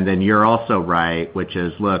 And then you're also right, which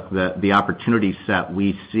is, look, the opportunity set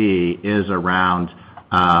we see is around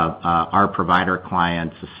our provider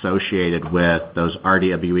clients associated with those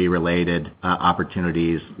RWE-related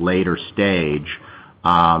opportunities later stage.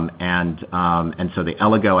 And so the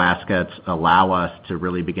Elego assets allow us to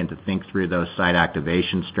really begin to think through those site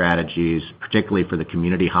activation strategies, particularly for the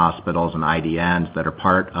community hospitals and IDNs that are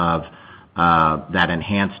part of that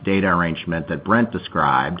enhanced data arrangement that Brent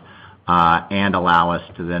described, and allow us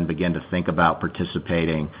to then begin to think about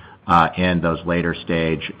participating in those later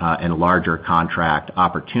stage and larger contract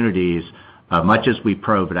opportunities, much as we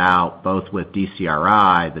proved out both with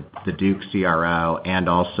DCRI, the Duke CRO, and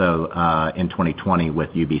also in 2020 with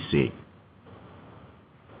UBC.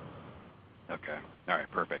 Okay. All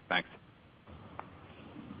right. Perfect. Thanks.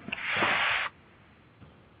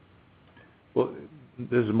 Well,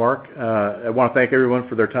 this is Mark. I want to thank everyone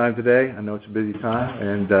for their time today. I know it's a busy time,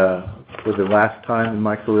 and for the last time in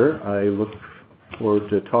my career, I look forward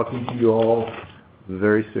to talking to you all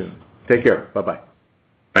very soon. Take care. Bye-bye.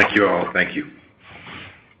 Thank you all. Thank you.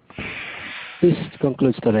 This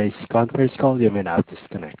concludes today's conference call. You may now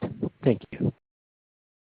disconnect. Thank you.